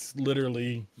 It's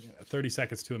literally 30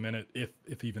 seconds to a minute,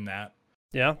 if even that.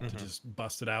 Yeah. To just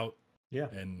bust it out. Yeah.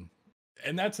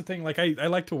 And that's the thing. Like, I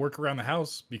like to work around the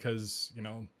house because,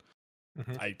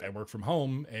 I work from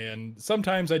home, and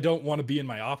sometimes I don't want to be in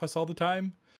my office all the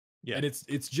time. Yeah. And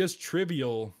it's just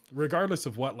trivial, regardless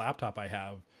of what laptop I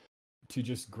have, to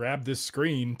just grab this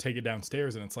screen, take it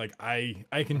downstairs, and it's like I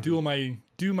can do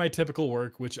my typical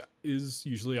work, which is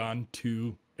usually on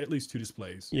at least two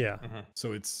displays. Yeah.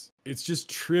 So it's just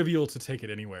trivial to take it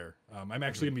anywhere. I'm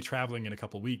actually gonna be traveling in a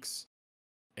couple weeks,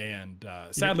 and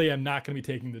sadly I'm not gonna be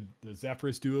taking the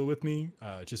Zephyrus Duo with me,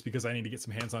 just because I need to get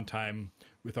some hands-on time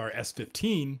with our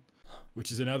S15,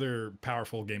 which is another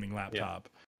powerful gaming laptop.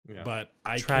 Yeah. But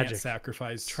I can't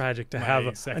sacrifice. Tragic to have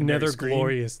another screen.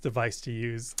 Glorious device to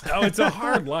use. Oh, it's a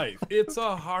hard life. It's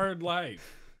a hard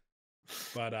life.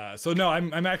 But so no, I'm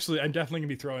definitely gonna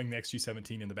be throwing the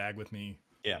XG17 in the bag with me.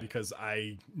 Yeah. Because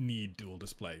I need dual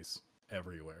displays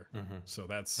everywhere. So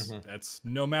that's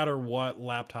no matter what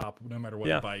laptop, no matter what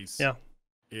device. Yeah.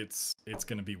 It's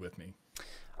gonna be with me.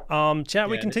 Chat,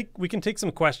 we can take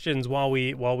some questions while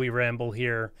we ramble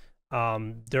here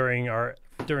during our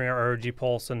ROG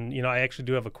Pulse. And I actually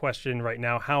do have a question right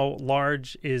now. How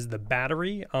large is the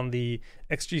battery on the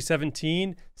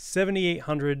XG17?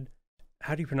 7800,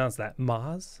 how do you pronounce that?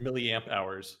 MAh? Milliamp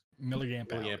hours.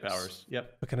 Milliamp hours.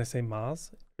 Yep. But can I say MAh?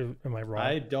 Am I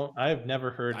wrong? I've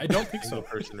never heard. I don't think so.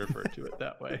 Person refer to it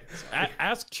that way.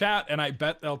 Ask chat, and I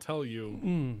bet they'll tell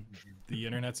you the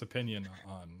internet's opinion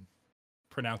on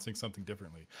pronouncing something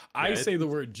differently. I say the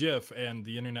word GIF, and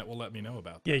the internet will let me know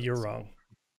about that. Yeah, you're wrong.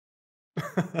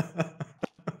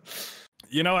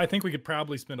 I think we could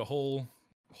probably spend a whole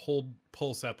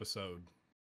Pulse episode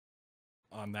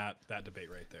on that debate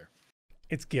right there.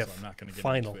 It's GIF. So I'm not going to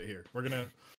get into it here. We're gonna.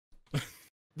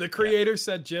 The creator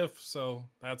said GIF, so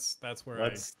that's where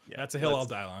that's a hill I'll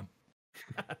die on.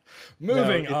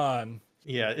 Moving on.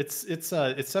 Yeah, it's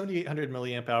 7,800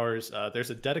 milliamp hours. There's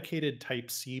a dedicated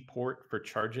Type-C port for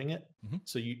charging it.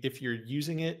 So if you're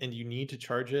using it and you need to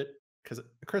charge it, because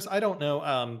Chris, I don't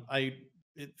know.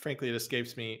 Frankly, it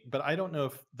escapes me, but I don't know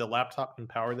if the laptop can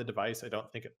power the device. I don't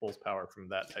think it pulls power from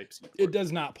that Type-C port. It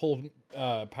does not pull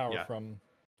power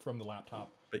from the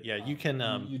laptop. But yeah, you can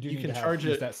charge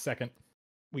it. That second.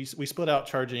 We split out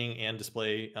charging and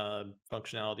display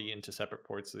functionality into separate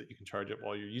ports so that you can charge it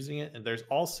while you're using it. And there's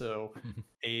also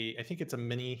I think it's a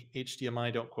mini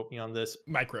HDMI. Don't quote me on this.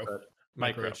 Micro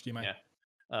HDMI.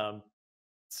 Yeah.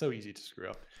 so easy to screw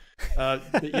up.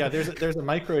 But yeah, there's a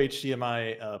micro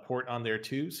HDMI port on there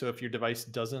too. So if your device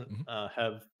doesn't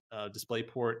have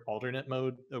DisplayPort alternate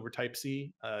mode over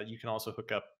Type-C, you can also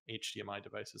hook up HDMI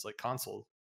devices like consoles.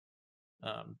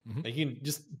 And you can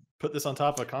just put this on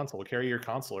top of a console, carry your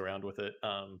console around with it.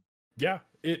 Yeah,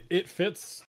 it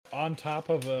fits on top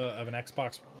of an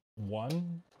Xbox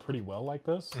One pretty well like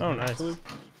this. Oh, nice. Actually.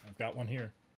 I've got one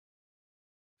here.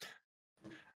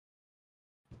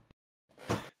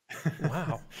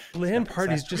 Wow, LAN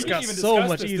parties just got so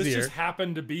much easier. This just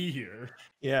happened to be here.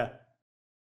 Yeah.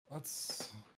 Let's.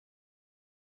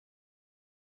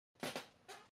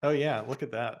 Oh yeah, look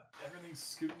at that. Everything's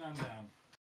scooting on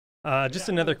down. Just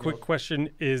another quick question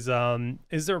is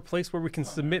there a place where we can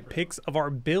submit pics of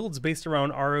our builds based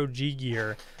around ROG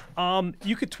gear?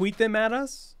 You could tweet them at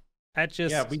us at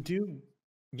just... Yeah, we do.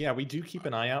 Yeah, we do keep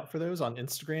an eye out for those on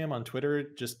Instagram, on Twitter.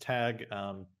 Just tag,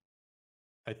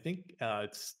 I think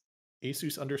it's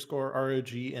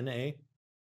Asus_ROGNA.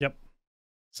 Yep.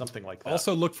 Something like that.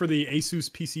 Also look for the Asus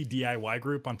PC DIY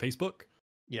group on Facebook.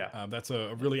 Yeah. That's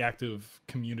a really active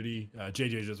community.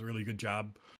 JJ does a really good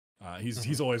job.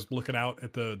 He's always looking out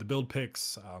at the build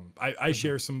pics. I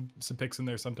share some pics in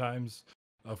there sometimes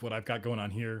of what I've got going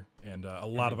on here, and a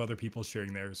lot of other people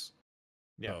sharing theirs.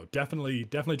 Yeah, so definitely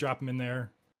drop them in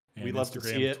there. And we love Instagram, to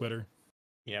see it. Twitter.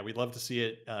 Yeah, we'd love to see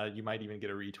it. You might even get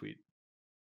a retweet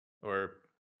or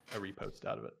a repost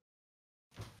out of it.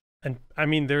 And I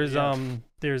mean, there's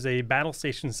a Battle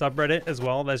Station subreddit as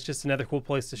well. That's just another cool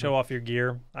place to show off your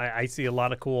gear. I see a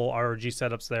lot of cool ROG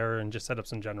setups there and just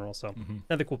setups in general. So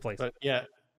another cool place. But yeah,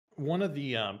 one of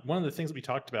the things we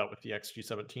talked about with the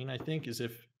XG17, I think, is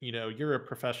if you're a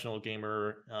professional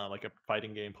gamer, like a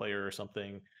fighting game player or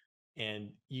something, and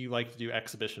you like to do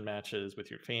exhibition matches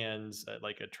with your fans at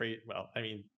like a trade. Well, I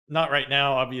mean, not right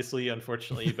now, obviously,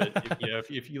 unfortunately, but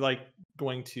if you like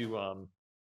going to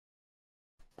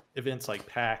events like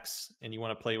PAX and you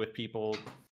want to play with people,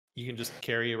 you can just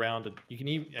carry around. You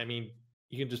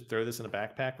can just throw this in a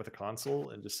backpack with a console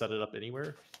and just set it up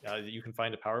anywhere. You can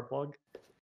find a power plug.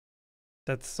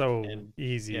 That's so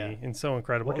easy and so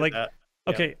incredible. Like,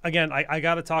 okay, again, I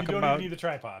got to talk about even need the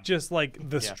tripod. Just like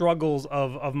the struggles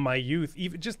of my youth.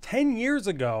 Even just 10 years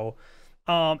ago,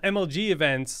 MLG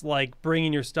events, like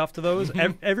bringing your stuff to those,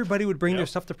 everybody would bring their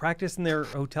stuff to practice in their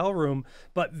hotel room.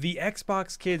 But the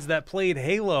Xbox kids that played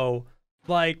Halo,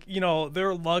 like,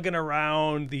 they're lugging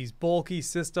around these bulky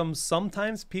systems.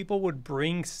 Sometimes people would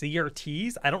bring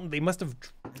CRTs. They must have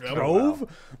drove.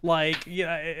 Like,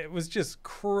 it was just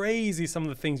crazy some of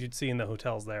the things you'd see in the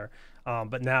hotels there.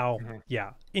 But now,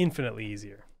 infinitely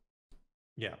easier.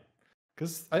 Yeah.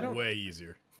 Because way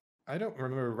easier. I don't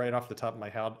remember right off the top of my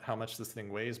head how much this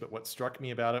thing weighs, but what struck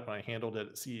me about it when I handled it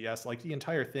at CES, like the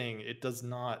entire thing, it does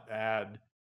not add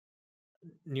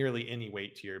nearly any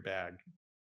weight to your bag.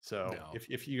 So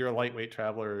if you're a lightweight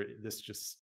traveler, this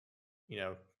just,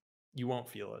 you won't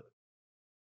feel it.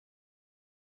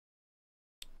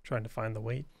 Trying to find the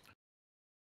weight.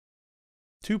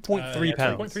 2.3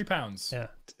 pounds. 2.3 pounds. Yeah.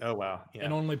 Oh, wow. Yeah.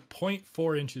 And only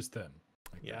 0.4 inches thin.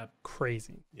 Like that.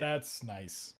 Crazy. Yeah. That's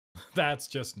nice. That's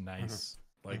just nice.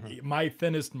 Like my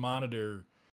thinnest monitor,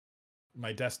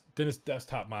 my thinnest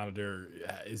desktop monitor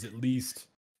is at least,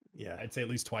 I'd say at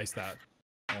least twice that,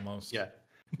 almost. Yeah.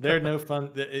 They're no fun.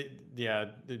 The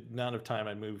amount of time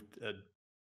I moved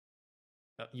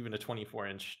even a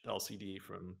 24-inch LCD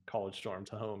from College Dorm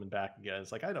to home and back again,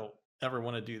 it's like, I don't ever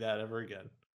want to do that ever again.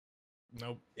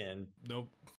 Nope. Nope.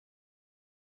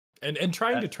 And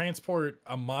trying to transport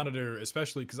a monitor,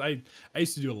 especially because I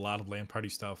used to do a lot of LAN party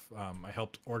stuff. I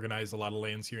helped organize a lot of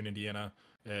LANs here in Indiana,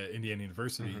 Indiana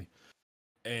University,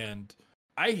 and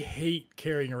I hate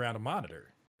carrying around a monitor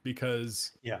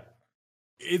because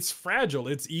it's fragile.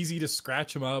 It's easy to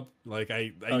scratch them up. Like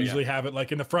I usually have it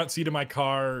like in the front seat of my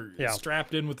car,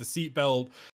 strapped in with the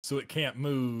seatbelt so it can't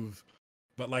move.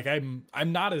 But like I'm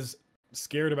not as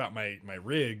scared about my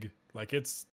rig. Like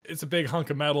it's a big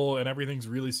hunk of metal and everything's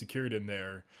really secured in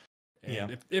there.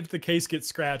 And if the case gets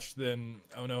scratched, then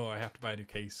oh no, I have to buy a new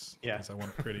case. Yeah, because I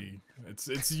want it pretty.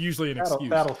 It's usually an excuse.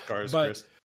 Battle scars, Chris.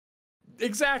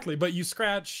 Exactly, but you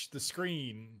scratch the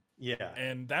screen. Yeah,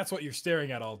 and that's what you're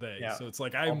staring at all day. Yeah. So it's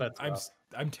like I'm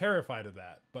terrified of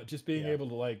that. But just being able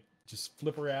to like just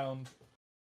flip around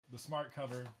the smart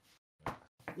cover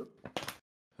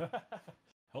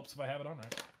helps if I have it on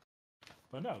right.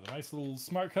 But no, the nice little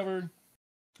smart cover,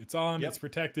 it's on, it's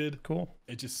protected. Cool.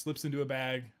 It just slips into a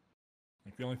bag.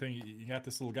 Like the only thing, you got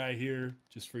this little guy here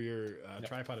just for your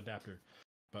tripod adapter.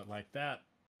 But like that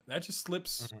just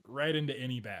slips right into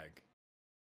any bag.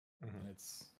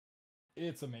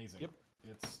 It's amazing. Yep.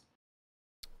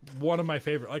 one of my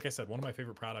favorite, like I said, one of my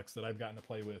favorite products that I've gotten to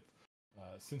play with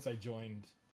since I joined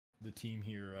the team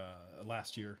here early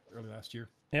last year.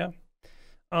 Yeah.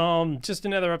 Just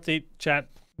another update, chat.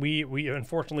 We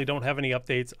unfortunately don't have any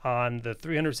updates on the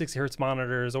 360 hertz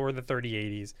monitors or the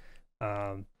 3080s.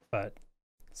 But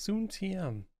soon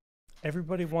TM.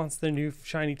 Everybody wants their new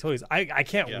shiny toys. I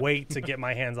can't wait to get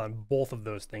my hands on both of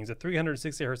those things. A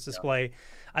 360 hertz display.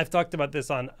 I've talked about this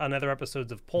on other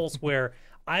episodes of Pulse where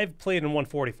I've played in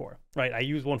 144, right? I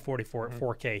use 144 at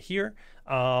 4K here.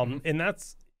 And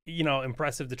that's,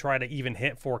 impressive to try to even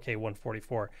hit 4K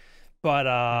 144.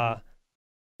 But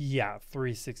yeah,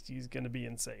 360 is going to be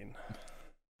insane.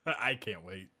 I can't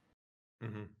wait.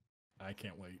 I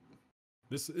can't wait.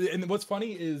 And what's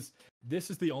funny is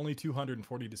this is the only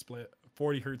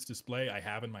 40 hertz display I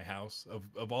have in my house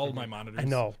of all of my monitors. I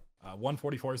know.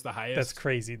 144 is the highest. That's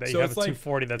crazy that you have a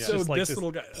 240. That's just like this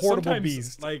little portable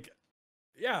beast. Like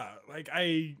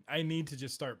I need to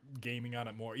just start gaming on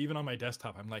it more. Even on my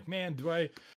desktop, I'm like, man, do I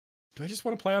just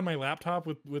want to play on my laptop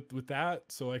with that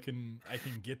so I can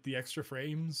get the extra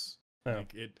frames? Oh.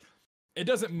 Like it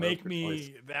doesn't make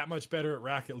me that much better at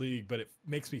Rocket League, but it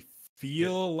makes me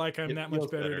feel like I'm that much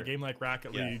better at a game like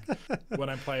Rocket League when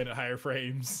I'm playing at higher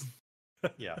frames.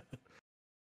 Yeah.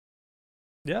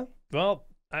 Well,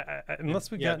 unless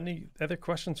we got any other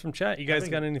questions from chat, you guys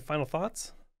got any final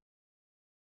thoughts?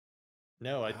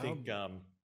 No, I think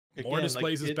more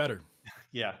displays is better.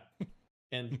 Yeah.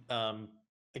 And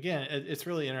again, it's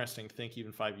really interesting to think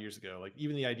even 5 years ago, like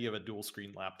even the idea of a dual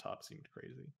screen laptop seemed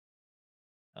crazy.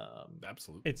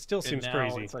 Absolutely. It still seems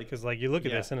crazy because like you look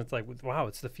at this and it's like, wow,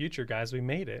 it's the future, guys. We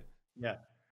made it. Yeah.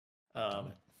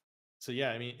 So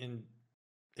yeah, I mean, and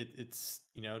it's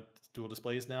dual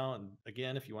displays now, and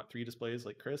again, if you want 3 displays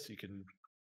like Chris, you can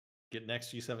get an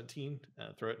XG17,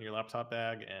 throw it in your laptop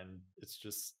bag, and it's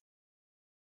just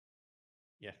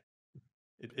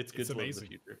it's good to live in the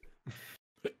future.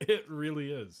 It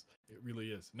really is. It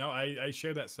really is. No, I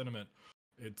share that sentiment.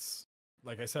 It's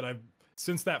like I said,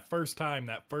 since that first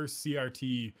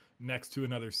CRT next to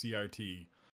another CRT,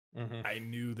 I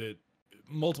knew that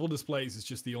multiple displays is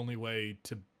just the only way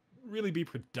to really be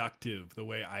productive the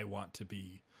way I want to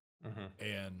be.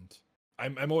 And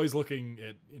I'm always looking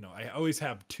at, I always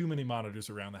have too many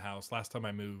monitors around the house. Last time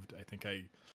I moved, I think I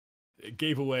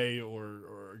gave away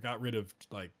or got rid of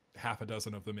like half a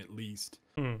dozen of them at least.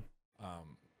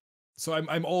 So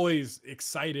I'm always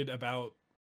excited about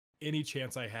any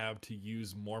chance I have to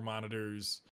use more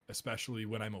monitors, especially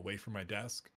when I'm away from my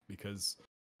desk, because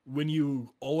when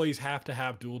you always have to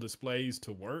have dual displays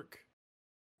to work,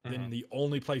 then the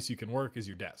only place you can work is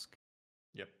your desk.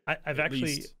 Yep. I've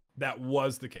actually, that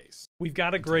was the case. We've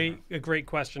got a great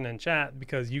question in chat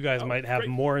because you guys might have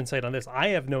more insight on this. I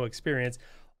have no experience.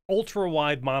 Ultra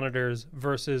wide monitors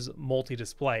versus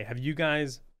multi-display. Have you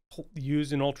guys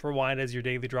used an ultra wide as your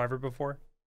daily driver before?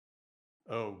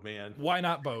 Oh man, why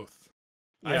not both?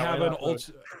 I have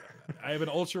an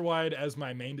ultra wide as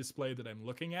my main display that I'm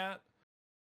looking at,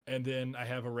 and then I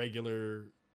have a regular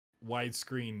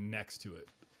widescreen next to it.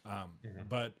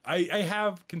 But I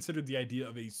have considered the idea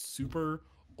of a super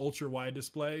ultra wide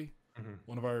display,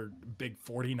 one of our big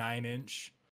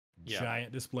 49-inch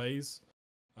giant displays.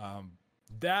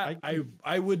 That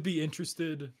I would be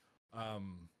interested.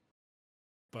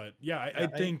 But I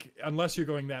think unless you're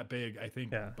going that big, I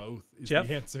think both is the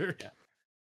answer. Yeah.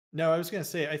 No, I was going to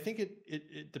say, I think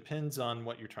it depends on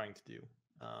what you're trying to do.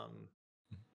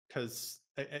 Because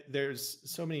there's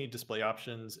so many display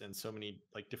options and so many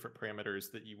like different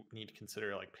parameters that you need to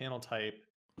consider, like panel type,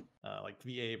 like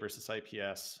VA versus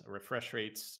IPS, refresh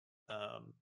rates,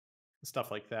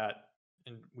 stuff like that.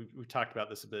 And we've talked about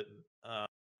this a bit.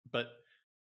 But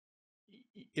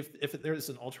if there's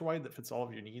an ultra wide that fits all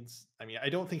of your needs, I mean, I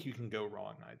don't think you can go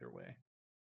wrong either way.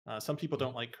 Some people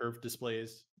don't like curved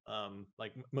displays.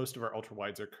 Like most of our ultra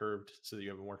wides are curved so that you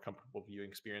have a more comfortable viewing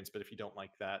experience. But if you don't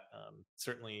like that,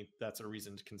 certainly that's a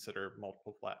reason to consider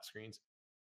multiple flat screens.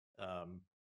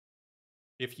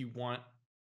 If you want,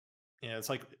 it's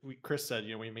like Chris said,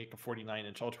 we make a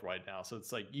 49-inch ultra wide now, so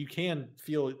it's like you can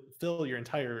fill your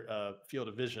entire field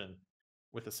of vision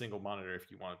with a single monitor if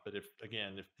you want. But if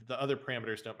the other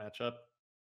parameters don't match up,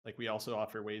 like we also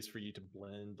offer ways for you to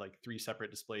blend like 3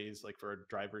 separate displays, like for a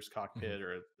driver's cockpit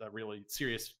or a really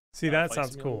serious. See, that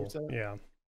sounds cool. Yeah.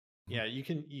 Yeah, you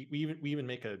can. We even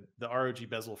make the ROG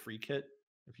bezel free kit.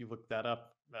 If you look that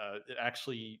up, it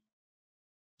actually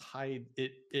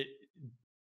it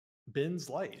bends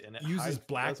light and it uses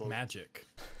black bezels. Magic.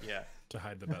 Yeah, to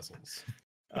hide the bezels.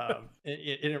 And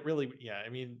it really, I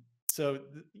mean, so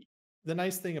the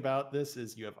nice thing about this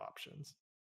is you have options.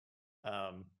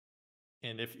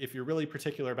 And if you're really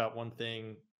particular about one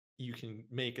thing, you can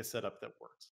make a setup that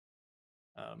works.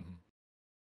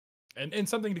 And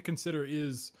something to consider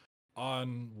is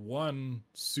on one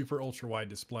super ultra wide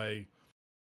display,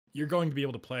 you're going to be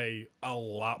able to play a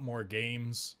lot more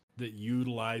games that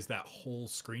utilize that whole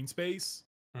screen space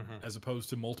as opposed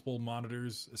to multiple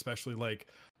monitors. Especially like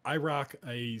I rock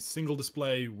a single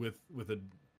display with a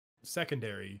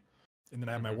secondary, and then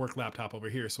I have my work laptop over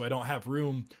here, so I don't have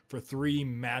room for 3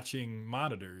 matching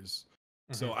monitors.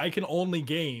 So I can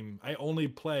only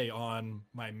play on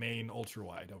my main ultra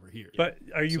wide over here. But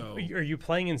are you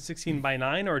playing in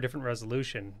 16:9 or a different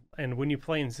resolution? And when you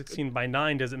play in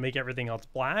 16:9, does it make everything else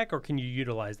black, or can you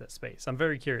utilize that space? I'm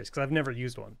very curious because I've never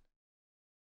used one.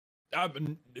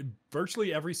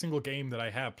 Virtually every single game that I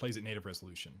have plays at native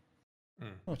resolution,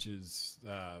 which is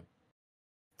I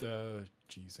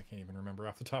can't even remember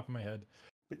off the top of my head.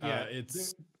 Yeah,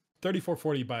 it's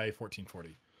 3440 by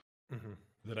 1440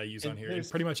 that I use on here. And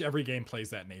pretty much every game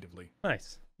plays that natively.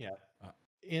 Nice. Yeah.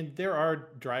 And there are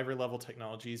driver level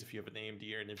technologies. If you have an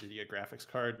AMD or an NVIDIA graphics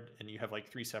card and you have like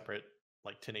 3 separate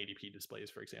like 1080p displays,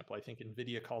 for example, I think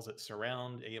NVIDIA calls it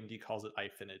surround, AMD calls it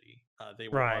Eyefinity. They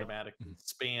will automatically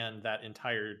span that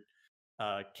entire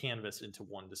canvas into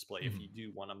one display if you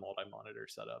do want a multi-monitor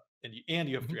setup, and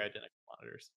you have 3 identical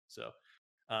monitors. So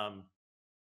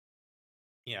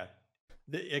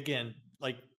again,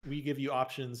 like we give you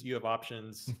options, you have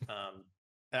options.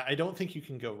 I don't think you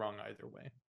can go wrong either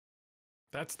way.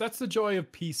 That's the joy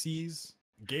of PCs,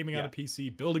 gaming on a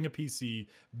PC, building a PC,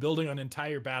 building an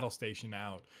entire battle station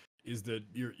out, is that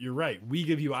you're right. We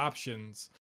give you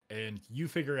options and you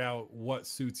figure out what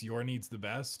suits your needs the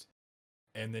best.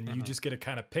 And then you just get to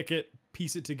kind of pick it,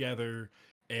 piece it together,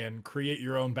 and create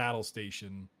your own battle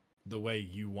station the way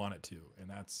you want it to. And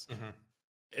that's,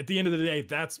 at the end of the day,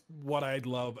 that's what I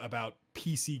love about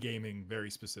PC gaming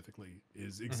very specifically,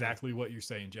 is exactly what you're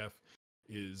saying, Jeff,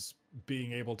 is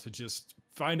being able to just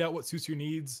find out what suits your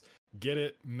needs, get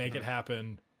it, make it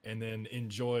happen, and then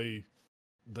enjoy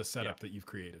the setup that you've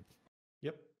created.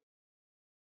 Yep.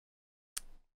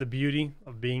 The beauty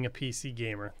of being a PC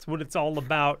gamer. It's what it's all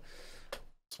about.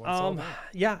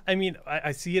 Yeah, I mean,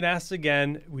 I see it asked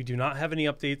again. We do not have any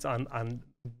updates on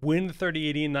when the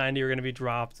 3080 and 90 are going to be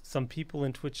dropped. Some people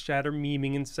in Twitch chat are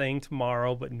memeing and saying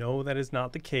tomorrow, but no, that is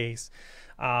not the case.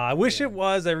 I wish it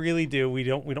was. I really do. We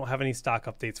don't have any stock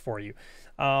updates for you.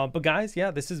 But guys,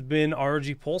 yeah, this has been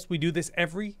ROG Pulse. We do this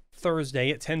every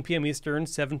Thursday at 10 p.m. Eastern,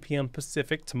 7 p.m.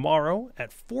 Pacific. Tomorrow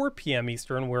at 4 p.m.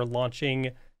 Eastern, we're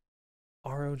launching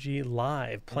ROG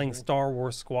Live, playing Star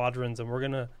Wars Squadrons, and we're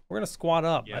gonna squad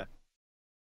up.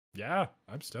 Yeah,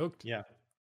 I'm stoked. Yeah.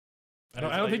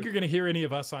 I don't think you're gonna hear any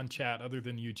of us on chat other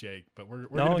than you, Jake. But we're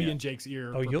gonna be in Jake's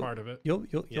ear for part of it. You'll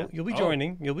be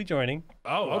joining. You'll be joining.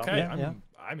 Oh, okay.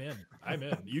 I'm in.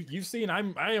 You've seen.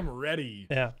 I am ready.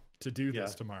 To do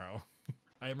this tomorrow.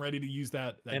 I am ready to use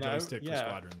that joystick for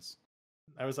Squadrons.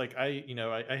 I was like, I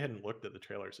hadn't looked at the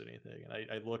trailers or anything, and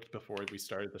I looked before we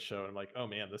started the show, and I'm like, oh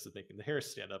man, this is making the hair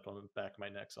stand up on the back of my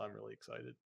neck, so I'm really excited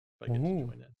if I get to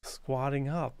join in. Squatting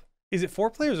up. Is it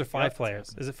 4 players or 5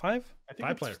 players? Is it 5? I think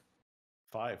 5 player.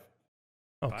 5.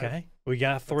 Okay, we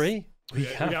got 3. We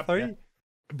got 3. Yeah.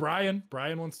 Brian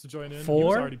wants to join in. 4. He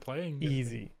was already playing.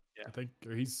 Easy. I think,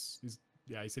 or he's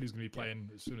he said he's going to be playing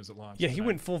as soon as it launched. Yeah, he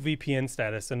went full VPN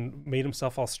status and made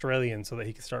himself Australian so that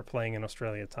he could start playing in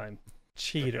Australia time.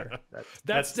 Cheater.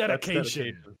 That's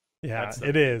dedication. Yeah,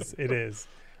 it is. It is.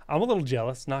 I'm a little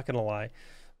jealous, not gonna lie.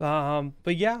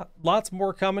 But yeah, lots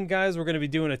more coming, guys. We're gonna be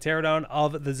doing a teardown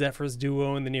of the Zephyrus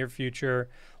Duo in the near future.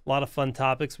 A lot of fun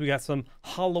topics. We got some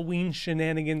Halloween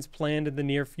shenanigans planned in the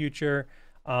near future.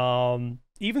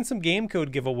 Even some game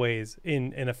code giveaways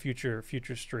in a future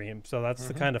stream. So that's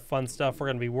the kind of fun stuff we're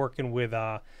gonna be working with.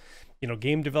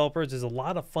 Game developers. There's a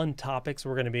lot of fun topics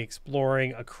we're gonna be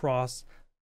exploring across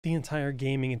the entire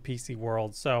gaming and PC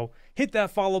world. So hit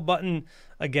that follow button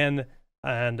again,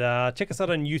 and check us out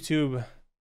on YouTube,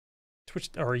 Twitch,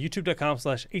 or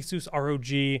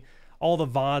youtube.com/AsusROG. All the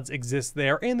VODs exist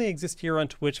there, and they exist here on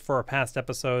Twitch for our past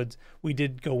episodes. We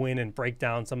did go in and break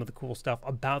down some of the cool stuff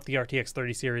about the RTX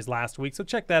 30 series last week, so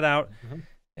check that out.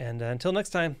 And until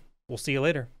next time, we'll see you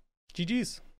later.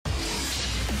 GG's.